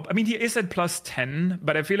I mean, he is at +10,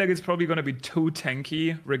 but I feel like it's probably going to be too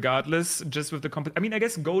tanky regardless, just with the I mean, I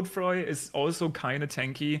guess Godfroy is also kind of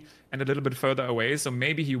tanky and a little bit further away, so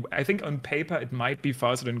maybe I think on paper it might be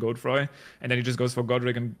faster than Godfroy, and then he just goes for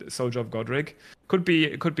Godric and Soldier of Godric. Could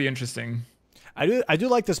be interesting. I do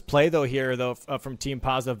like this play though here though from Team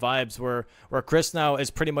Positive Vibes where Chris now is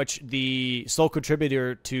pretty much the sole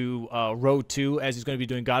contributor to row 2 as he's going to be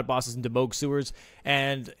doing God bosses and Demog sewers,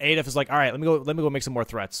 and Adolf is like, all right, let me go make some more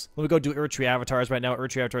threats. Let me go do Erdtree avatars right now.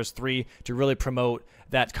 Erdtree avatars 3 to really promote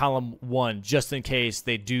that column 1 just in case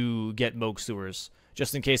they do get Moog sewers.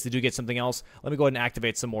 Just in case they do get something else, let me go ahead and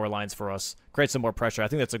activate some more lines for us. Create some more pressure. I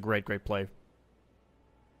think that's a great play.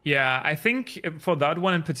 Yeah, I think for that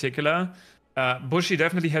one in particular, Bushy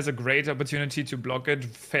definitely has a great opportunity to block it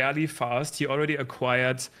fairly fast. He already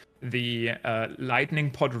acquired the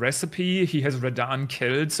lightning pod recipe. He has Radahn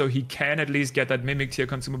killed, so he can at least get that Mimic tier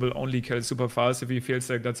consumable only killed super fast if he feels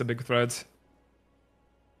like that's a big threat.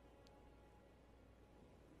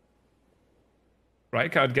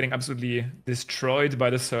 Rykard getting absolutely destroyed by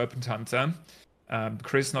the Serpent Hunter.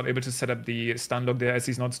 Chris not able to set up the stun lock there as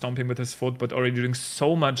he's not stomping with his foot, but already doing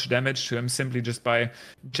so much damage to him simply just by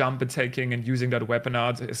jump attacking and using that weapon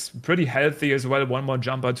art. Is pretty healthy as well. One more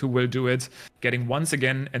jump or 2 will do it. Getting once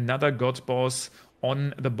again another God boss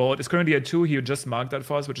on the board. It's currently at 2. He just marked that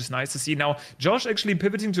for us, which is nice to see. Now, Josh actually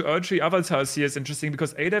pivoting to Erdtree avatars here is interesting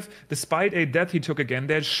because Adef, despite a death he took again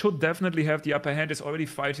there, should definitely have the upper hand. Is already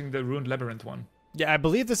fighting the Ruined Labyrinth one. Yeah, I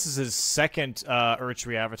believe this is his second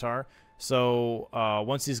Erdtree avatar. So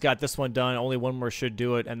once he's got this one done, only one more should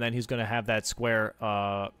do it, and then he's going to have that square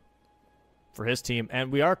for his team.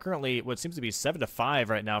 And we are currently what seems to be 7-5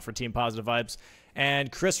 right now for Team Positive Vibes.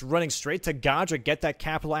 And Chris running straight to Godric, get that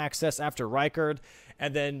capital access after Rykard,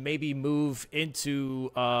 and then maybe move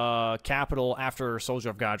into capital after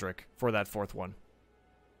Soldier of Godric for that 4th one.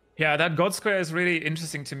 Yeah, that God Square is really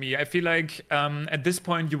interesting to me. I feel like at this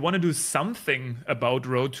point you want to do something about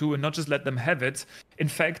row 2 and not just let them have it. In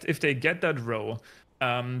fact, if they get that row,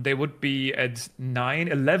 they would be at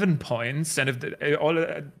 11 points. And if all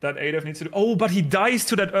that Adolf needs to do... Oh, but he dies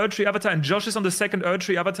to that Erdtree avatar, and Josh is on the second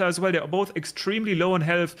Erdtree avatar as well. They're both extremely low on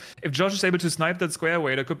health. If Josh is able to snipe that square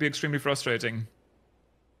away, that could be extremely frustrating.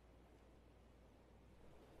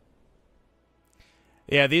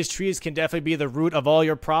 Yeah, these trees can definitely be the root of all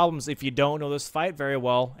your problems if you don't know this fight very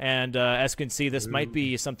well. And as you can see, this might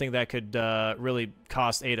be something that could really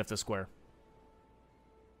cost Adolf the square.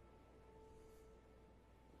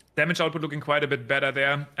 Damage output looking quite a bit better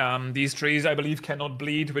there. These trees, I believe, cannot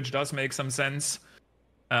bleed, which does make some sense.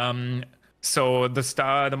 So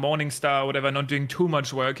the Morning Star, whatever, not doing too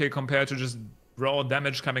much work here compared to just raw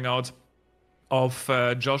damage coming out of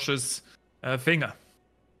Josh's finger.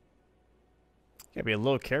 Gotta be a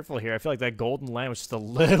little careful here. I feel like that golden lamb was just a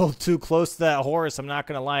little too close to that horse. I'm not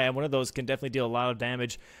gonna lie. And one of those can definitely deal a lot of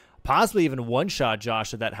damage, possibly even one-shot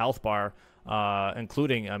Josh at that health bar,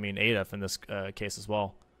 including, I mean, Adolf in this case as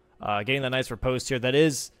well. Getting that nice riposte here. That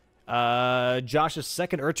is Josh's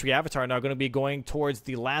second Erdtree avatar now going to be going towards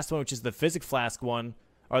the last one, which is the Physic Flask one.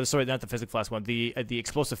 Or sorry, not the Physic Flask one. The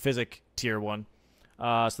Explosive Physic tier one.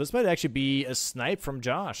 So this might actually be a snipe from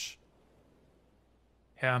Josh.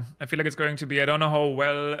 Yeah, I feel like it's going to be... I don't know how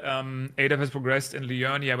well Adolf has progressed in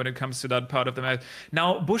Liurnia when it comes to that part of the map.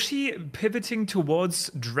 Now, Bushy pivoting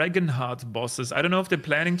towards Dragonheart bosses. I don't know if they're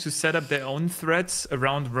planning to set up their own threats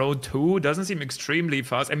around row 2. Doesn't seem extremely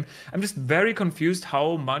fast. I'm just very confused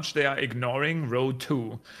how much they are ignoring row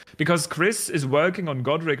 2. Because Chris is working on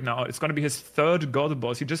Godric now. It's going to be his 3rd God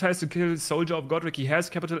boss. He just has to kill Soldier of Godric. He has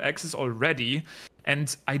capital access already.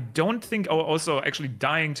 And I don't think, also actually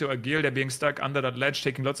dying to Agil, they're being stuck under that ledge,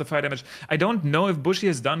 taking lots of fire damage. I don't know if Bushy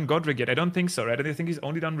has done Godric yet. I don't think so, right? I think he's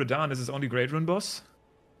only done Radahn as his only Great Rune boss.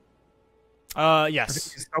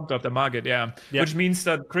 Yes. He stopped after Margit, yeah. Yep. Which means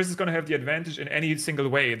that Chris is going to have the advantage in any single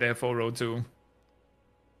way, therefore, row 2.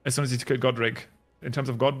 As soon as he's killed Godric. In terms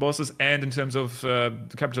of God bosses and in terms of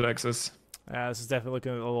capital access. This is definitely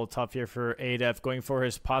looking a little tough here for Adef, going for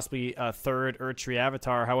his possibly third Erdtree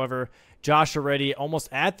avatar. However, Josh already almost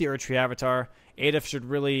at the Erdtree avatar. Adef should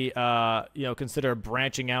really, consider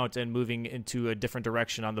branching out and moving into a different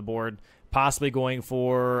direction on the board. Possibly going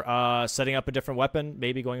for setting up a different weapon,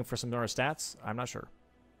 maybe going for some more stats. I'm not sure.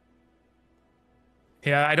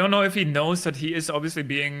 Yeah, I don't know if he knows that he is obviously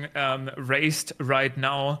being raced right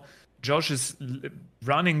now. Josh is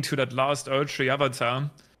running to that last Erdtree avatar.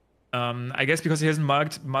 I guess because he hasn't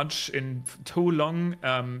marked much in too long,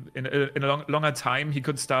 in a longer time, he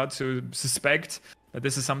could start to suspect that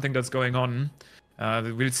this is something that's going on.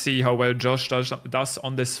 We'll see how well Josh does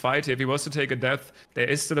on this fight. If he was to take a death, there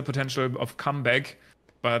is still a potential of comeback,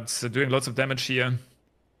 but doing lots of damage here.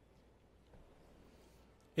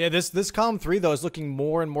 Yeah, this column 3, though, is looking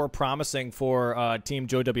more and more promising for Team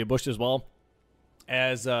Joe W. Bush as well,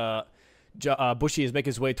 as Bushy is making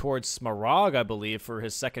his way towards Smaragd, I believe, for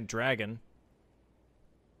his second dragon.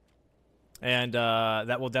 And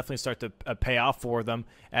that will definitely start to pay off for them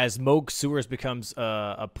as Moog Sewers becomes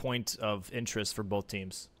a point of interest for both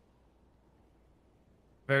teams.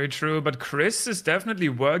 Very true, but Chris is definitely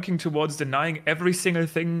working towards denying every single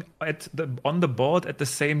thing on the board at the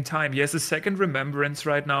same time. He has a second Remembrance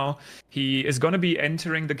right now. He is going to be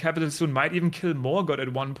entering the capital soon, might even kill Morgoth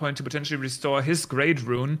at one point to potentially restore his Great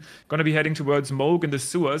Rune. Going to be heading towards Moog in the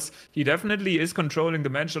sewers. He definitely is controlling the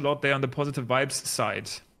match a lot there on the positive vibes side.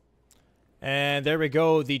 And there we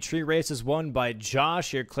go. The tree race is won by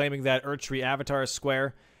Josh here, claiming that Erdtree avatar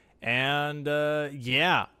square. And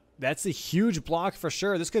yeah, that's a huge block for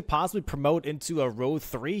sure. This could possibly promote into a row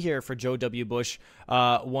 3 here for Joe W. Bush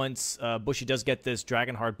once Bushy does get this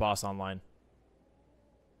Dragonheart boss online.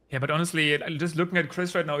 Yeah, but honestly, just looking at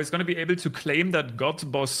Chris right now, he's going to be able to claim that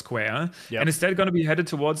God boss square, and instead going to be headed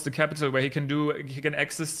towards the capital where he can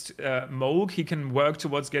access Moog. He can work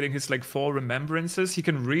towards getting his 4 remembrances. He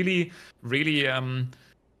can really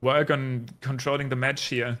work on controlling the match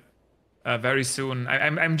here very soon.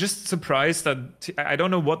 I'm just surprised that I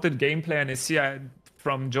don't know what the game plan is here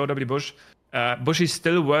from Joe W. Bush. Bushy's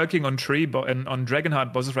still working on on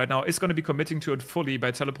Dragonheart bosses right now. Is going to be committing to it fully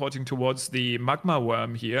by teleporting towards the Magma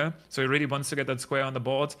Worm here. So he really wants to get that square on the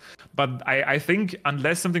board. But I think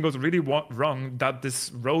unless something goes really wrong, that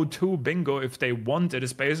this row 2 bingo, if they want it,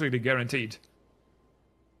 is basically guaranteed.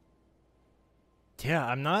 Yeah,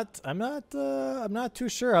 I'm not too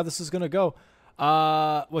sure how this is gonna go.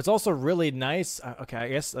 What's also really nice. Okay, I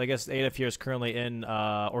guess Adef here is currently in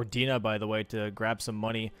Ordina, by the way, to grab some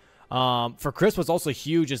money. For Chris, what's also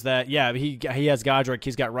huge is that, yeah, he has Godric,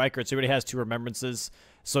 he's got Rykard, so he already has 2 remembrances.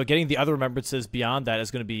 So getting the other remembrances beyond that is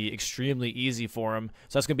going to be extremely easy for him.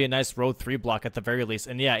 So that's going to be a nice row 3 block at the very least.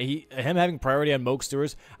 And yeah, him having priority on Moog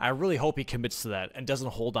Sewers, I really hope he commits to that and doesn't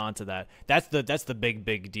hold on to that. That's the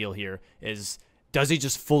big deal here is, does he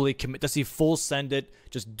just fully commit? Does he full send it?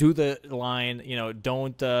 Just do the line,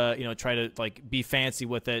 don't, try to be fancy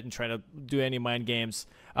with it and try to do any mind games.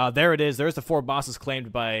 There it is. There's the 4 bosses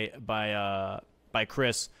claimed by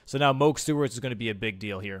Chris. So now Moog Sewers is going to be a big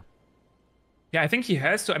deal here. Yeah, I think he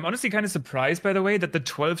has to. I'm honestly kind of surprised, by the way, that the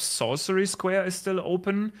 12 sorcery square is still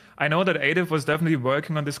open. I know that Adef was definitely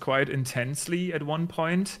working on this quite intensely at one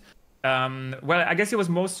point. Well, I guess he was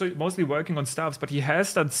mostly working on staffs, but he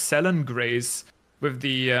has that Selen Grace with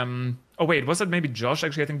the... oh, wait, was that maybe Josh?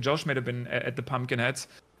 Actually, I think Josh may have been at the Pumpkinhead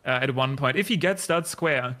at one point. If he gets that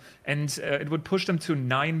square, and it would push them to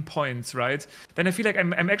 9 points, right? Then I feel like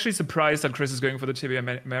I'm actually surprised that Chris is going for the Tibia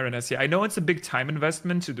Mariners here. I know it's a big time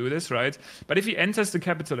investment to do this, right? But if he enters the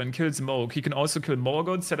capital and kills Moog, he can also kill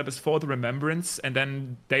Morgoth, set up his 4th remembrance, and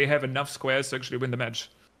then they have enough squares to actually win the match.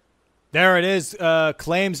 There it is.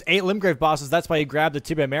 Claims 8 Limgrave bosses. That's why he grabbed the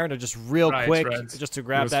Tibia Mariner just real quick, just to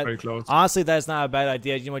grab that. Honestly, that's not a bad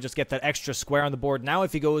idea. You just get that extra square on the board. Now,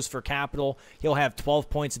 if he goes for capital, he'll have 12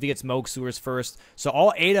 points if he gets Moog Sewers first. So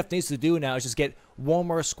all Adef needs to do now is just get 1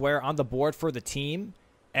 more square on the board for the team,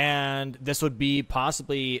 and this would be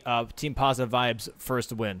possibly Team Positive Vibes'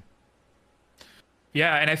 first win.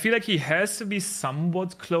 Yeah, and I feel like he has to be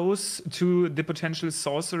somewhat close to the potential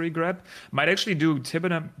sorcery grab. Might actually do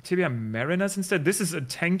Tibia Mariners instead. This is a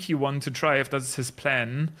tanky one to try if that's his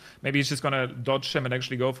plan. Maybe he's just gonna dodge him and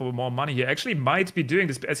actually go for more money. He actually might be doing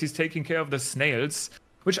this as he's taking care of the snails,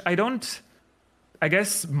 which I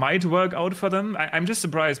guess might work out for them. I'm just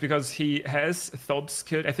surprised because he has Thobs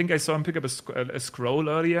killed. I think I saw him pick up a scroll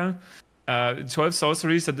earlier. 12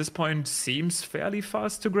 sorceries at this point seems fairly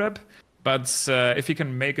fast to grab. But if he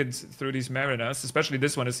can make it through these Mariners, especially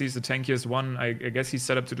this one, as he's the tankiest one, I guess he's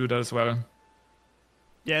set up to do that as well.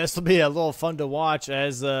 Yeah, this will be a little fun to watch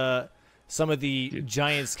as some of the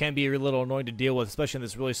giants can be a little annoying to deal with, especially in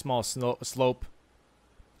this really small slope.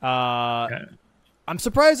 Yeah. I'm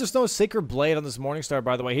surprised there's no Sacred Blade on this Morningstar,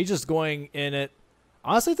 by the way. He's just going in it.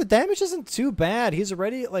 Honestly, the damage isn't too bad. He's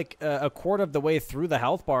already like a quarter of the way through the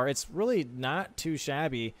health bar. It's really not too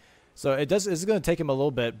shabby. So it's going to take him a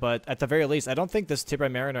little bit, but at the very least, I don't think this Tibia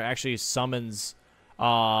Mariner actually summons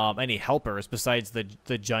any helpers besides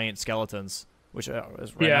the giant skeletons, which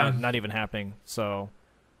is right now not even happening. So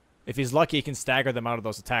if he's lucky, he can stagger them out of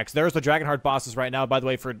those attacks. There's the Dragonheart bosses right now, by the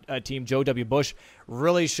way, for Team Joe W. Bush,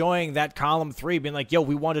 really showing that column 3, being like, yo,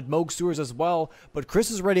 we wanted Moog Sewers as well, but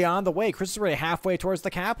Chris is already on the way. Chris is already halfway towards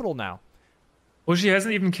the capital now. Well, she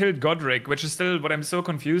hasn't even killed Godric, which is still what I'm so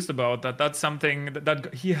confused about. That's something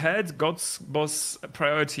that he had God's boss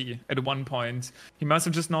priority at one point. He must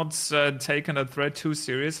have just not taken that threat too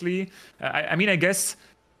seriously. I mean, I guess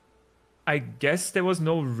there was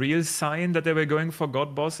no real sign that they were going for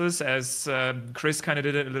God bosses, as Chris kind of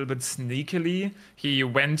did it a little bit sneakily. He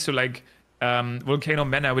went to like Volcano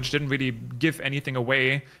Manor, which didn't really give anything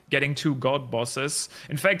away, getting 2 God bosses.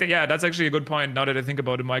 In fact, yeah, that's actually a good point now that I think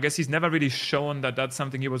about it more. I guess he's never really shown that that's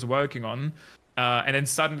something he was working on. And then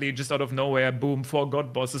suddenly, just out of nowhere, boom, 4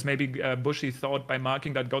 God bosses. Maybe Bushy thought by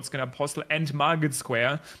marking that Godskin Apostle and Margit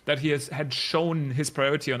Square that he had shown his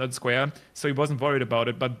priority on that square, so he wasn't worried about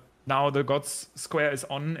it. But now the God's Square is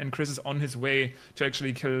on, and Chris is on his way to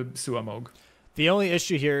actually kill Suamog. The only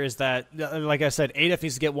issue here is that, like I said, Adef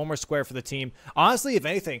needs to get 1 more square for the team. Honestly, if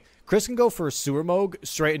anything, Chris can go for Suamog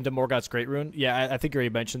straight into Morgoth's Great Rune. Yeah, I think you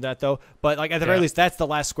already mentioned that, though. But like at the very least, that's the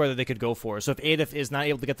last square that they could go for. So if Adef is not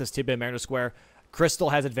able to get this Tibia Mariner square, Chris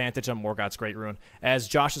still has advantage on Morgoth's Great Rune, as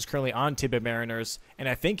Josh is currently on Tibia Mariners, and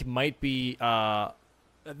I think might be...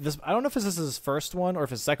 this, I don't know if this is his first one or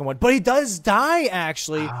if it's his second one, but he does die,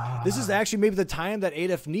 actually. This is actually maybe the time that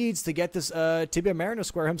Adef needs to get this Tibia Mariner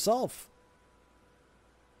square himself.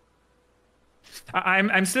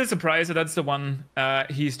 I'm still surprised that that's the one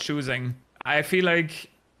he's choosing. I feel like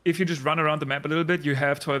if you just run around the map a little bit, you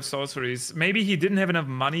have 12 sorceries. Maybe he didn't have enough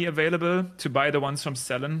money available to buy the ones from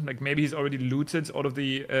Selen. Like maybe he's already looted all of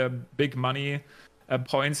the big money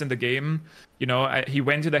points in the game. You know, he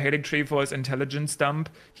went to the Helix Tree for his intelligence dump.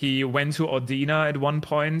 He went to Ordina at one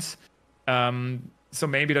point. So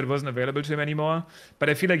maybe that wasn't available to him anymore. But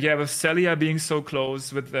I feel like, yeah, with Celia being so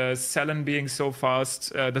close, with Selen being so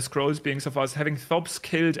fast, the Scrolls being so fast, having Thops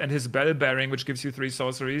killed and his Bell Bearing, which gives you 3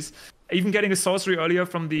 sorceries, even getting a sorcery earlier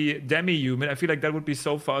from the Demi-Human, I feel like that would be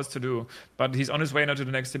so fast to do. But he's on his way now to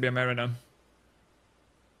the next Tibia Mariner.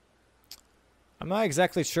 I'm not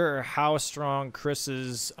exactly sure how strong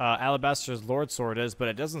Chris's Alabaster's Lord Sword is, but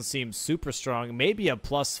it doesn't seem super strong. Maybe a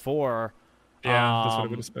 +4. Yeah, that's what I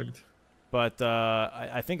would expect. But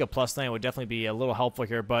I think a +9 would definitely be a little helpful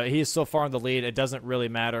here. But he's so far in the lead, it doesn't really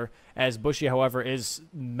matter. As Bushy, however, is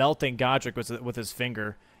melting Godric with his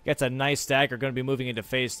finger. Gets a nice stagger, going to be moving into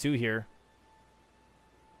phase 2 here.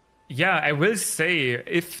 Yeah, I will say,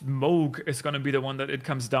 if Moog is going to be the one that it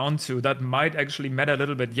comes down to, that might actually matter a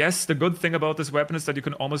little bit. Yes, the good thing about this weapon is that you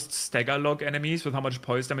can almost stagger lock enemies with how much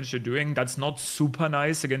poise damage you're doing. That's not super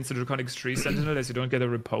nice against the Draconic Tree Sentinel, as you don't get a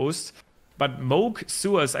riposte. But Moog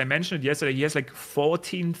Sewers, I mentioned it yesterday, he has like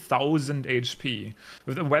 14,000 HP.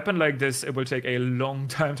 With a weapon like this, it will take a long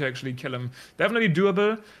time to actually kill him. Definitely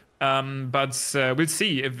doable, but we'll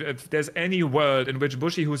see if there's any world in which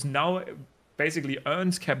Bushy, who's now basically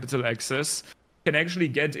earned capital access, can actually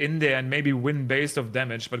get in there and maybe win based off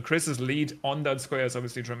damage. But Chris's lead on that square is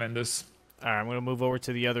obviously tremendous. All right, I'm going to move over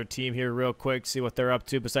to the other team here real quick, see what they're up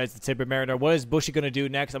to besides the Tibia Mariner. What is Bushy going to do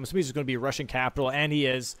next? I'm assuming he's going to be rushing capital, and he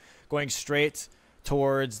is going straight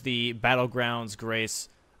towards the Battlegrounds Grace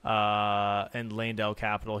and Lanedale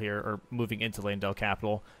capital here, or moving into Lanedale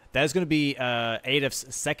capital. That is going to be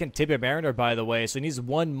Adef's second Tibia Mariner, by the way, so he needs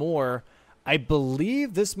 1 more. I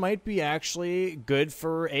believe this might be actually good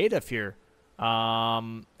for Adef here,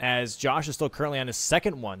 as Josh is still currently on his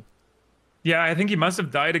second one. Yeah, I think he must have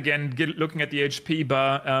died again, looking at the HP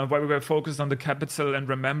bar, while we were focused on the Capital and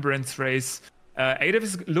Remembrance race. Adef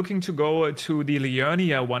is looking to go to the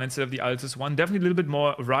Liurnia one instead of the Altus one. Definitely a little bit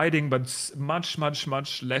more riding, but much, much,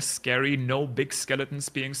 much less scary. No big skeletons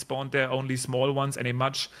being spawned there, only small ones, and a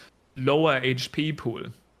much lower HP pool.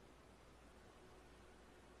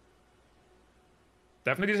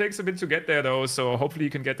 Definitely takes a bit to get there, though, so hopefully you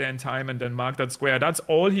can get there in time and then mark that square. That's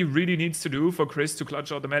all he really needs to do for Chris to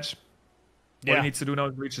clutch out the match. All he needs to do now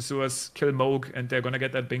is reach the sewers, kill Moog, and they're going to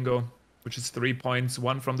get that bingo, which is 3 points,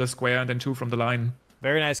 1 from the square and then 2 from the line.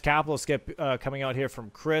 Very nice capital skip coming out here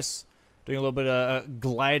from Chris, doing a little bit of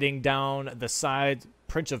gliding down the side,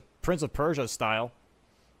 Prince of Persia style.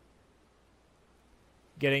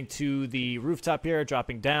 getting to the rooftop here,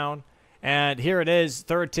 dropping down. And here it is,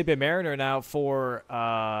 third Tibia Mariner now for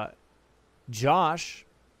Josh.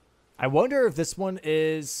 I wonder if this one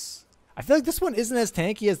is... I feel like this one isn't as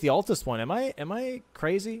tanky as the Altus one. Am I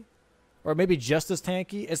crazy? Or maybe just as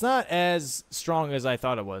tanky? It's not as strong as I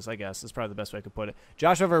thought it was, I guess. That's probably the best way I could put it.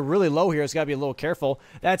 Josh, however, really low here. It's got to be a little careful.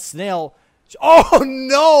 That snail... Oh,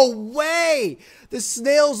 no way! The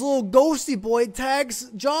snail's little ghosty boy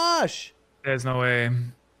tags Josh. There's no way.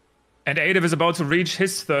 And Adif is about to reach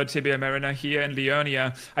his third Tibia Mariner here in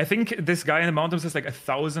Liurnia. I think this guy in the mountains has like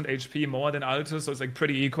 1,000 HP more than Altus, so it's like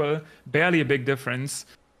pretty equal. Barely a big difference.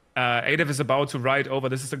 Adif is about to ride over.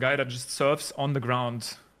 This is a guy that just surfs on the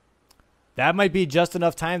ground. That might be just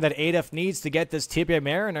enough time that Adif needs to get this Tibia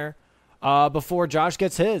Mariner before Josh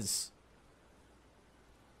gets his.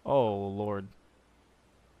 Oh, Lord.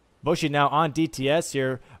 Bushy now on DTS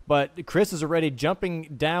here, but Chris is already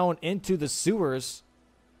jumping down into the sewers.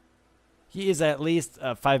 He is at least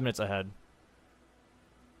 5 minutes ahead.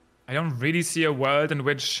 I don't really see a world in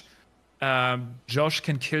which Josh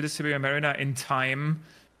can kill the Tibia Mariner in time.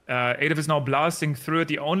 Adif is now blasting through it.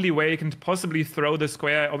 The only way he can possibly throw the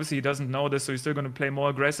square, obviously he doesn't know this, so he's still going to play more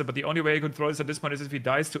aggressive, but the only way he could throw this at this point is if he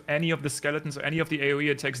dies to any of the skeletons or any of the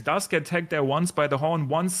AoE attacks. Does get tagged there once by the horn.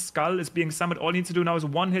 One skull is being summoned. All he needs to do now is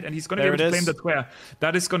one hit, and he's going to be able to claim the square.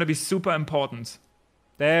 That is going to be super important.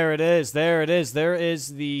 There it is. There it is. There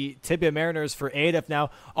is the Tibia Mariners for Adif now.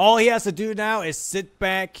 All he has to do now is sit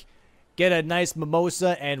back, get a nice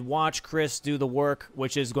mimosa, and watch Chris do the work,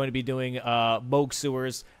 which is going to be doing Moog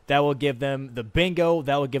Sewers. That will give them the bingo.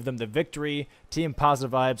 That will give them the victory. Team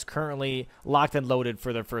Positive Vibes currently locked and loaded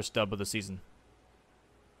for their first dub of the season.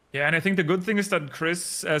 Yeah, and I think the good thing is that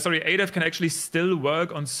Adif can actually still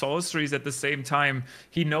work on sorceries at the same time.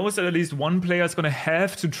 He knows that at least one player is going to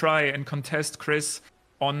have to try and contest Chris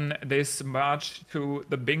on this march to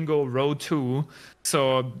the bingo row 2.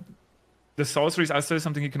 So the sorceries are still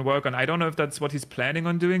something he can work on. I don't know if that's what he's planning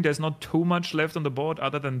on doing. There's not too much left on the board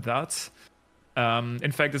other than that.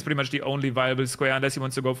 In fact, it's pretty much the only viable square unless he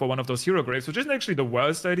wants to go for one of those hero graves, which isn't actually the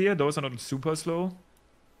worst idea. Those are not super slow.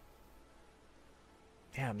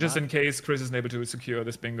 Damn, just in case Chris isn't able to secure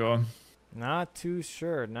this bingo. Not too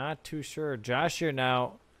sure. Not too sure. Josh here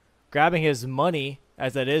now grabbing his money,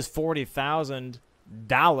 as that is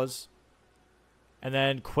 $40,000. And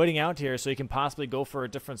then quitting out here so he can possibly go for a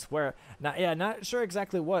different square. Not sure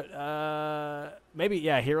exactly what. Maybe,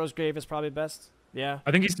 Hero's Grave is probably best. Yeah.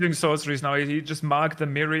 I think he's doing sorceries now. He just marked the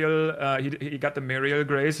Miriel. He got the Miriel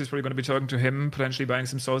Grace. He's probably going to be talking to him, potentially buying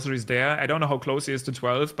some sorceries there. I don't know how close he is to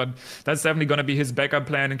 12, but that's definitely going to be his backup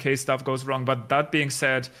plan in case stuff goes wrong. But that being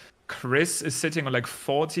said, Chris is sitting on like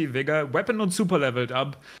 40 vigor. Weapon not super leveled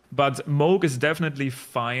up, but Moog is definitely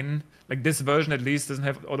fine. Like this version at least doesn't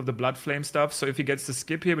have all of the blood flame stuff. So if he gets the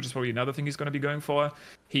skip here, which is probably another thing he's going to be going for,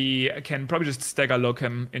 he can probably just stagger lock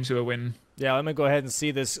him into a win. Yeah, let me go ahead and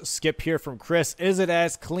see this skip here from Chris. Is it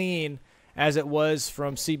as clean as it was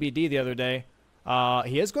from CBD the other day?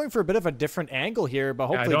 He is going for a bit of a different angle here, but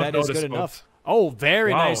hopefully that is good enough. Oh,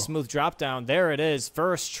 very nice smooth drop down. There it is.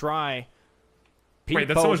 First try. Wait,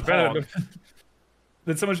 that's so much better.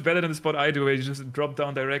 That's so much better than the spot I do, where you just drop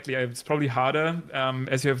down directly. It's probably harder,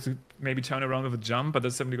 as you have to maybe turn around with a jump, but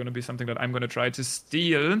that's definitely going to be something that I'm going to try to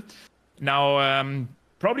steal. Now,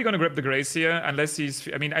 probably going to grab the Grace here, unless he's...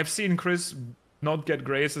 I mean, I've seen Chris not get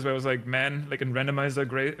Graces where I was like, man, like in randomizer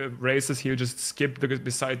races, he'll just skip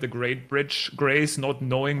beside the Great Bridge Grace, not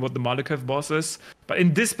knowing what the Malekith boss is. But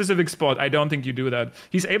in this specific spot, I don't think you do that.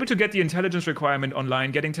 He's able to get the intelligence requirement online,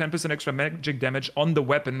 getting 10% extra magic damage on the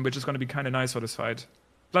weapon, which is going to be kind of nice for this fight.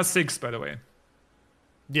 +6, by the way.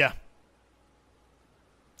 Yeah.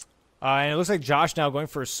 And it looks like Josh now going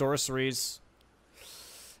for sorceries.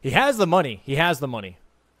 He has the money. He has the money.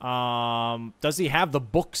 Does he have the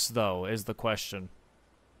books, though, is the question.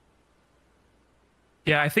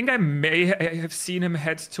 Yeah, I think I may have seen him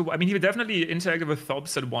head to... I mean, he definitely interacted with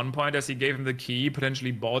Thops at one point as he gave him the key,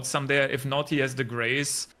 potentially bought some there. If not, he has the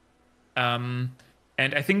Grace.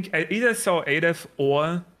 And I think I either saw Adif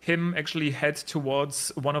or him actually head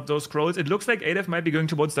towards one of those scrolls. It looks like Adif might be going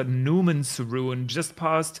towards that Newman's Rune, just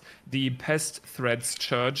past the Pest Threads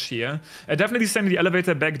Church here. Definitely send the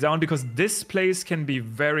elevator back down, because this place can be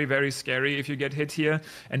very, very scary if you get hit here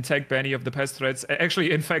and tagged by any of the Pest Threads. Actually,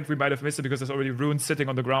 in fact, we might have missed it because there's already runes sitting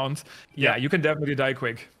on the ground. Yeah, you can definitely die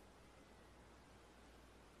quick.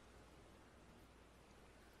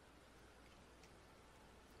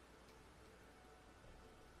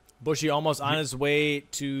 Bushy almost on his way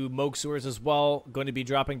to Moog Sewers as well. Going to be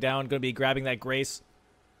dropping down. Going to be grabbing that Grace.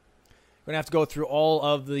 Going to have to go through all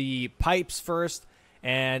of the pipes first.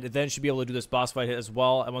 and then should be able to do this boss fight as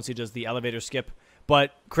well. And once he does the elevator skip,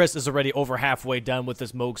 but Chris is already over halfway done with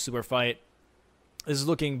this Moog super fight. This is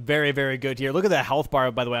looking very, very good here. Look at that health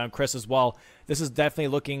bar, by the way, on Chris as well. This is definitely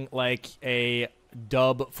looking like a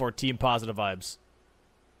dub for Team Positive Vibes.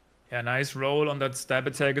 Yeah, nice roll on that stab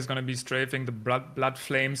attack is going to be strafing the blood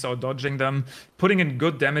flames or dodging them. Putting in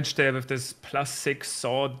good damage there with this +6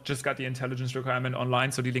 sword. Just got the intelligence requirement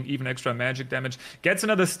online, so dealing even extra magic damage. Gets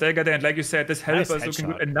another stagger there, and like you said, this helper is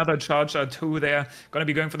looking good. Another charger too there. Going to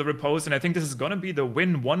be going for the repose, and I think this is going to be the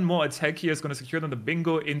win. One more attack here is going to secure them the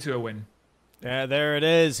bingo into a win. Yeah, there it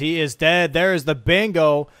is. He is dead. There is the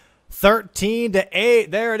bingo.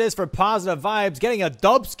 13-8. There it is for Positive Vibes. Getting a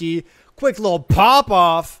dubski. Quick little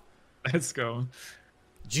pop-off. Let's go.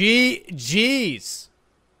 GG's.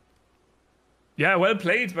 Yeah, well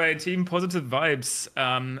played by Team Positive Vibes.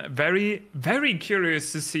 Very, very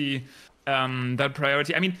curious to see that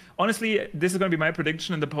priority. I mean, honestly, this is going to be my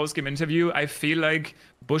prediction in the post-game interview. I feel like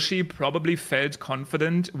Bushi probably felt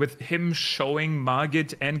confident with him showing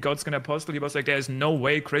Margit and Godskin Apostle. He was like, there's no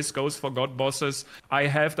way Chris goes for God bosses. I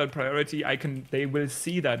have that priority. They will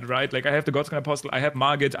see that, right? Like, I have the Godskin Apostle, I have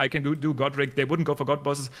Margit, I can do Godric. They wouldn't go for God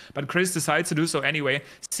bosses, but Chris decides to do so anyway,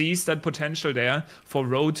 sees that potential there for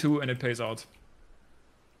row 2, and it pays out.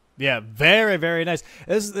 Yeah, very, very nice.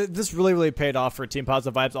 This really, really paid off for Team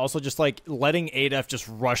Positive Vibes. Also, just like letting ADF just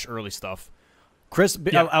rush early stuff. Chris,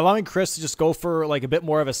 allowing Chris to just go for like a bit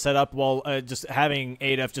more of a setup while just having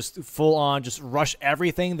ADF just full on, just rush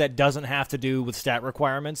everything that doesn't have to do with stat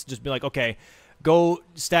requirements. Just be like, okay, go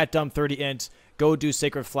stat dump 30 int. Go do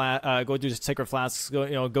sacred flasks.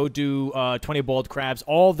 Go do 20 bold crabs.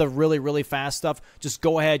 All the really, really fast stuff. Just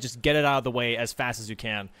go ahead, just get it out of the way as fast as you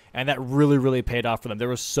can, and that really, really paid off for them. There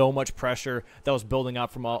was so much pressure that was building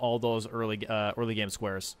up from all those early game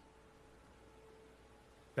squares.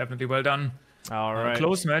 Definitely well done. All right,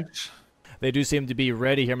 close match. They do seem to be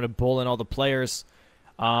ready here. I'm going to pull in all the players.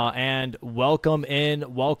 And welcome in.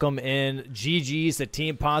 GG's to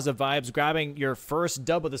Team Positive Vibes, grabbing your first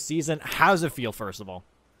dub of the season. How does it feel, first of all?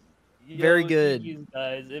 Very good. GG's,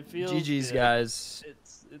 guys. It feels GG's, good. guys.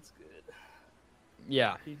 It's good.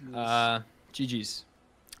 Yeah. GG's.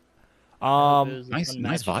 Nice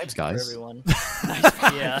vibes, guys.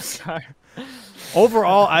 Nice. Yeah. Sorry.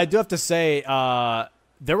 Overall, I do have to say,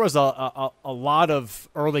 there was a lot of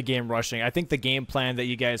early game rushing. I think the game plan that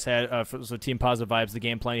you guys had for Team Positive Vibes, the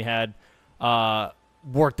game plan you had,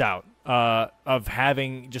 worked out. Of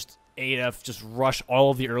having just AF just rush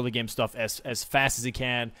all of the early game stuff as fast as he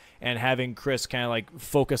can, and having Chris kind of like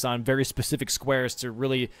focus on very specific squares to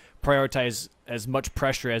really prioritize as much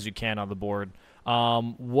pressure as you can on the board.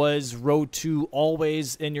 Was row 2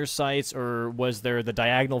 always in your sights, or was there the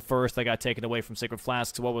diagonal first that got taken away from Sacred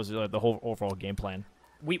Flasks? What was the whole overall game plan?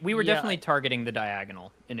 We were definitely targeting the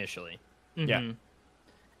diagonal initially. Mm-hmm. Yeah.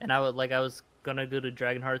 And I was gonna go to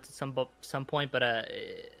Dragon Hearts at some point, but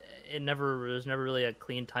it was never really a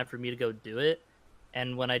clean time for me to go do it.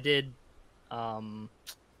 And when I did, like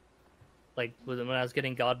when I was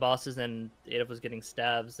getting God bosses and Adolf was getting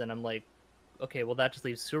stabs, then I'm like, okay, well that just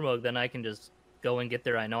leaves Surmog. Then I can just go and get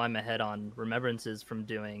there. I know I'm ahead on remembrances from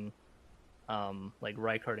doing, like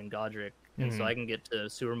Rykard and Godric, and so I can get to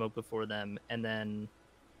Surmog before them, and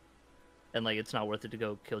like it's not worth it to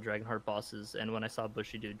go kill Dragonheart bosses. And when I saw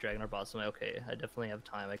Bushy do Dragonheart bosses, I'm like, okay, I definitely have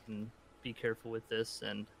time. I can be careful with this,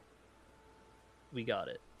 and we got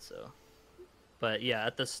it. So, but yeah,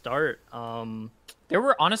 at the start, there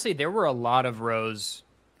were a lot of rows.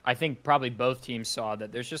 I think probably both teams saw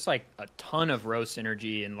that there's just like a ton of row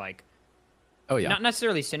synergy and like, oh yeah, not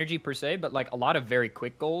necessarily synergy per se, but like a lot of very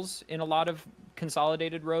quick goals in a lot of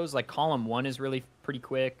consolidated rows. Like column 1 is really pretty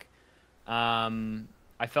quick.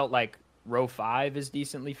 I felt like row 5 is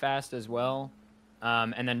decently fast as well.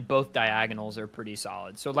 And then both diagonals are pretty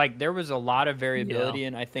solid. So like there was a lot of variability,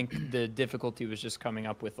 and I think the difficulty was just coming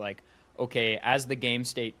up with like, okay, as the game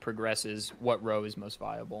state progresses, what row is most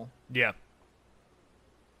viable? Yeah.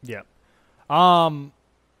 Yeah. And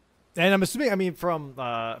I'm assuming, I mean, from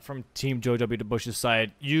Team Joe W to Bush's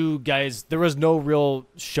side, you guys, there was no real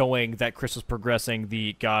showing that Chris was progressing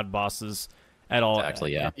the God bosses at all.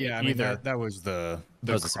 Exactly, yeah. Yeah, I mean, that was the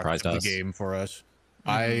was a surprise to the us. game for us.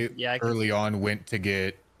 I Early on went to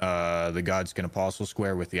get the Godskin Apostle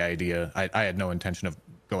Square with the idea. I had no intention of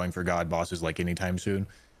going for God bosses like anytime soon.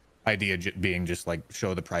 Idea being just like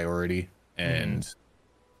show the priority and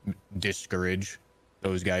discourage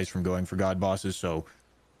those guys from going for God bosses. So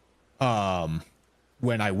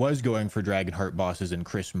when I was going for Dragonheart bosses and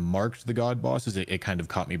Chris marked the God bosses, it kind of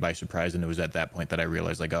caught me by surprise, and it was at that point that I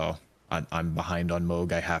realized like, oh, I'm behind on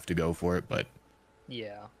Moog. I have to go for it, but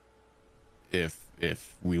yeah.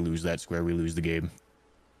 if we lose that square, we lose the game.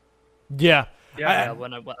 Yeah. Yeah,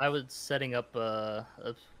 when I was setting up a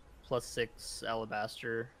 +6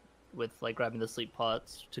 alabaster with like grabbing the sleep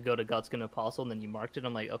pots to go to Godskin Apostle, and then you marked it.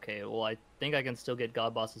 I'm like, okay, well, I think I can still get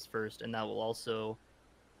God bosses first, and that will also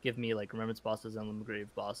give me like Remembrance bosses and Emblem Grave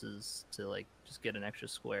bosses to like just get an extra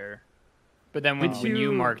square. But then when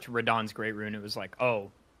you marked Radahn's Great Rune, it was like, oh,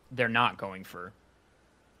 they're not going for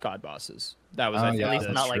God bosses. That was at yeah, least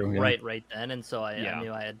not true, like right then, and so I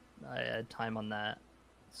knew I had time on that.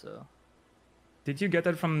 So. Did you get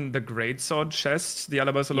that from the Great Sword chest, the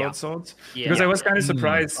Alabaster Lord sword? Yeah. Because I was kind of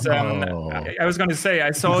surprised. I was going to say, I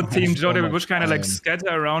saw Team Jody Bush kind of like scatter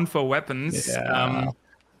around for weapons. Yeah.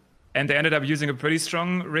 And they ended up using a pretty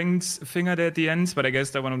strong ringed finger there at the end, but I guess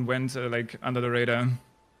that one went like under the radar.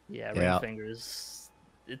 Yeah, ringed fingers.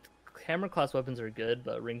 Hammer class weapons are good,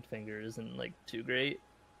 but ringed finger isn't like too great.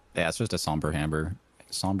 Yeah, it's just a somber hammer.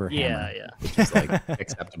 Hammer. Yeah. Which is like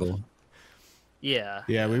acceptable. Yeah.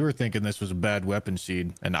 Yeah, we were thinking this was a bad weapon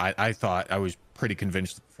seed, and I thought, I was pretty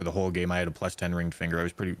convinced for the whole game. I had a +10 ringed finger. I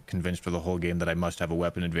was pretty convinced for the whole game that I must have a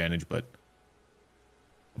weapon advantage, but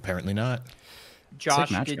apparently not. Josh,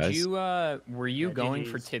 match, guys. were you going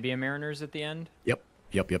for GGs. Tibia Mariners at the end? Yep.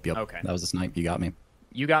 Okay. That was a snipe. You got me.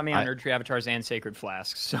 You got me on Nerd Tree Avatars and Sacred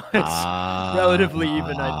Flasks, so it's relatively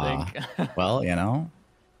even, I think. Well,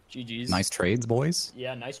 GG's. nice trades, boys.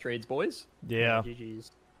 Yeah, nice trades, boys. Yeah.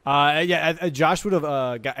 GG's. Josh would have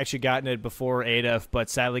actually gotten it before ADF, but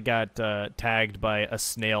sadly got tagged by a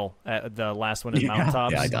snail at the last one in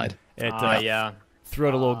Mountaintops. Yeah, I died. It threw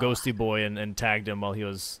out a little ghosty boy and tagged him while he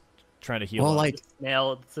was trying to heal. Well, up. like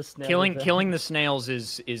It's a snail. Killing the snails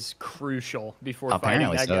is crucial before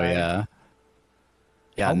apparently fighting that so. guy. Yeah.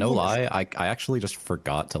 Yeah. No lie. I actually just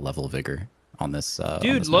forgot to level vigor on this.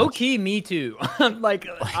 Dude, low key, me too. like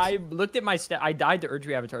I looked at my stat. I died to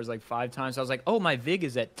Erdtree Avatars like 5 times. So I was like, oh, my Vig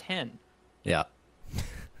is at 10. Yeah.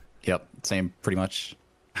 Yep. Same, pretty much.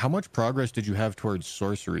 How much progress did you have towards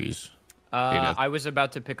sorceries? I was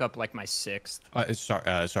about to pick up like my 6th.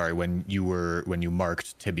 Sorry, when you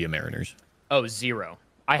marked Tibia Mariners. Oh, 0.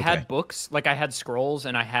 I had books, like I had scrolls,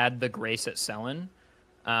 and I had the Grace at Selen.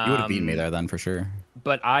 You would have beaten me there then for sure.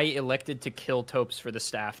 But I elected to kill Topes for the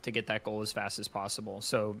staff to get that goal as fast as possible.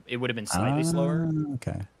 So it would have been slightly slower.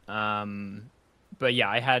 Okay. But yeah,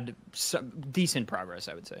 I had some decent progress,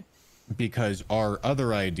 I would say. Because our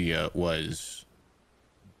other idea was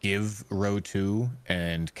give row 2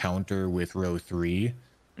 and counter with row 3.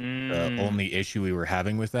 The only issue we were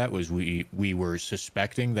having with that was we were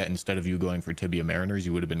suspecting that instead of you going for Tibia Mariners,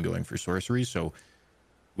 you would have been going for sorceries. So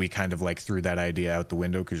we kind of like threw that idea out the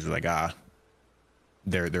window because we're like,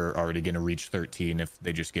 they're already going to reach 13 if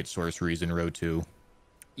they just get sorceries in row 2.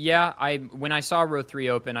 Yeah, when I saw row 3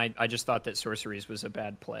 open, I just thought that sorceries was a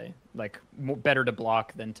bad play. Like better to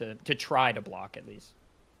block than to try to block at least.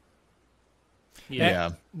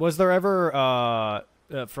 Yeah. Was there ever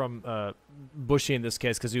from Bushy in this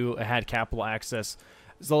case, because you had capital access?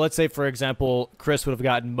 So let's say, for example, Chris would have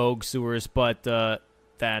gotten Moog Sewers, but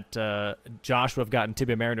that Josh would have gotten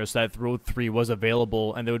Tibia Mariners, so that row 3 was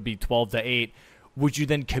available, and there would be 12-8. Would you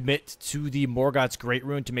then commit to the Morgoth's Great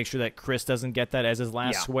Rune to make sure that Chris doesn't get that as his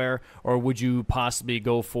last square, or would you possibly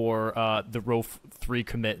go for the row 3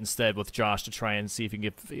 commit instead with Josh to try and see if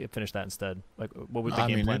you can finish that instead? Like, what would the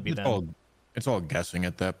game plan be then? It's all guessing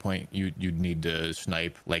at that point. You'd need to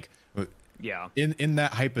snipe. Like, yeah. In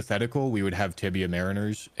that hypothetical, we would have Tibia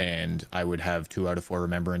Mariners, and I would have 2 out of 4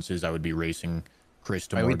 remembrances. I would be racing Chris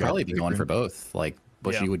to Morgoth's We'd probably be Great going Rune. for both. Like,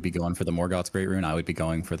 Bushy would be going for the Morgoth's Great Rune. I would be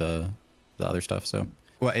going for the other stuff. So,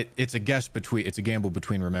 well, it's a gamble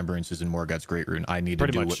between remembrances and Morgoth's Great Rune. I need to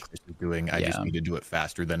do what Chris is doing. I just need to do it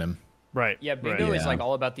faster than him. Right. Yeah, Bingo is like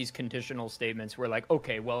all about these conditional statements where like,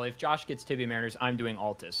 okay, well, if Josh gets Tibia Mariners, I'm doing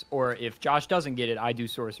Altus. Or if Josh doesn't get it, I do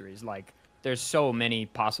sorceries. Like, there's so many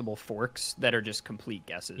possible forks that are just complete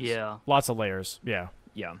guesses. Yeah. Lots of layers. Yeah.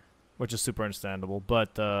 Yeah. Which is super understandable.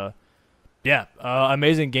 But,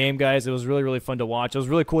 amazing game, guys. It was really, really fun to watch. It was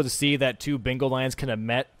really cool to see that 2 bingo lands kind of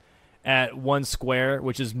met at 1 square,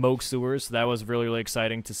 which is Moog Sewers. So that was really, really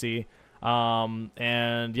exciting to see.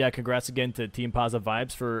 And yeah, congrats again to Team Positive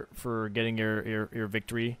Vibes for getting your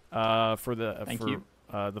victory for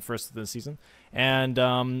the first of the season. And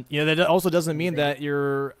that also doesn't mean that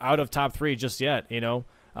you're out of top 3 just yet.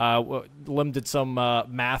 Lim did some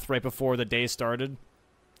math right before the day started,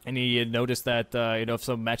 and he had noticed that if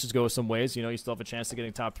some matches go some ways, you still have a chance to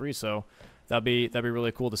getting top 3. So that'd be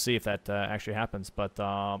really cool to see if that actually happens. But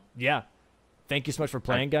thank you so much for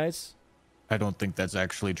playing, guys. I don't think that's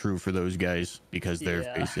actually true for those guys because they're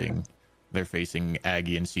facing they're facing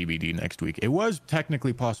Aggie and CBD next week. It was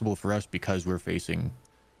technically possible for us because we're facing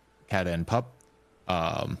Kata and Pup,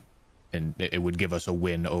 and it would give us a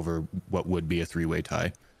win over what would be a 3-way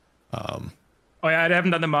tie. Oh yeah, I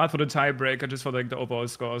haven't done the math for the tiebreaker, just for like the overall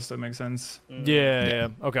scores. That makes sense. Yeah.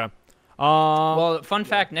 Okay. Well, fun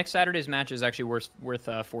fact: next Saturday's match is actually worth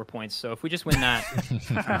 4 points. So if we just win that,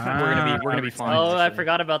 we're gonna be fine. Oh, I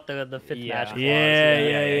forgot about the fifth match. Clause.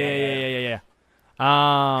 Yeah.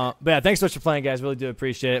 But yeah, thanks so much for playing, guys. Really do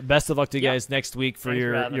appreciate it. Best of luck to you guys next week for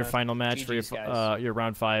your final match GG's, for your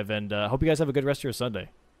round 5, and hope you guys have a good rest of your Sunday.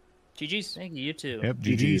 GG's. Thank you. You too. Yep.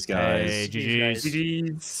 GG's, guys. Hey, GG's.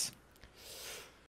 GG's.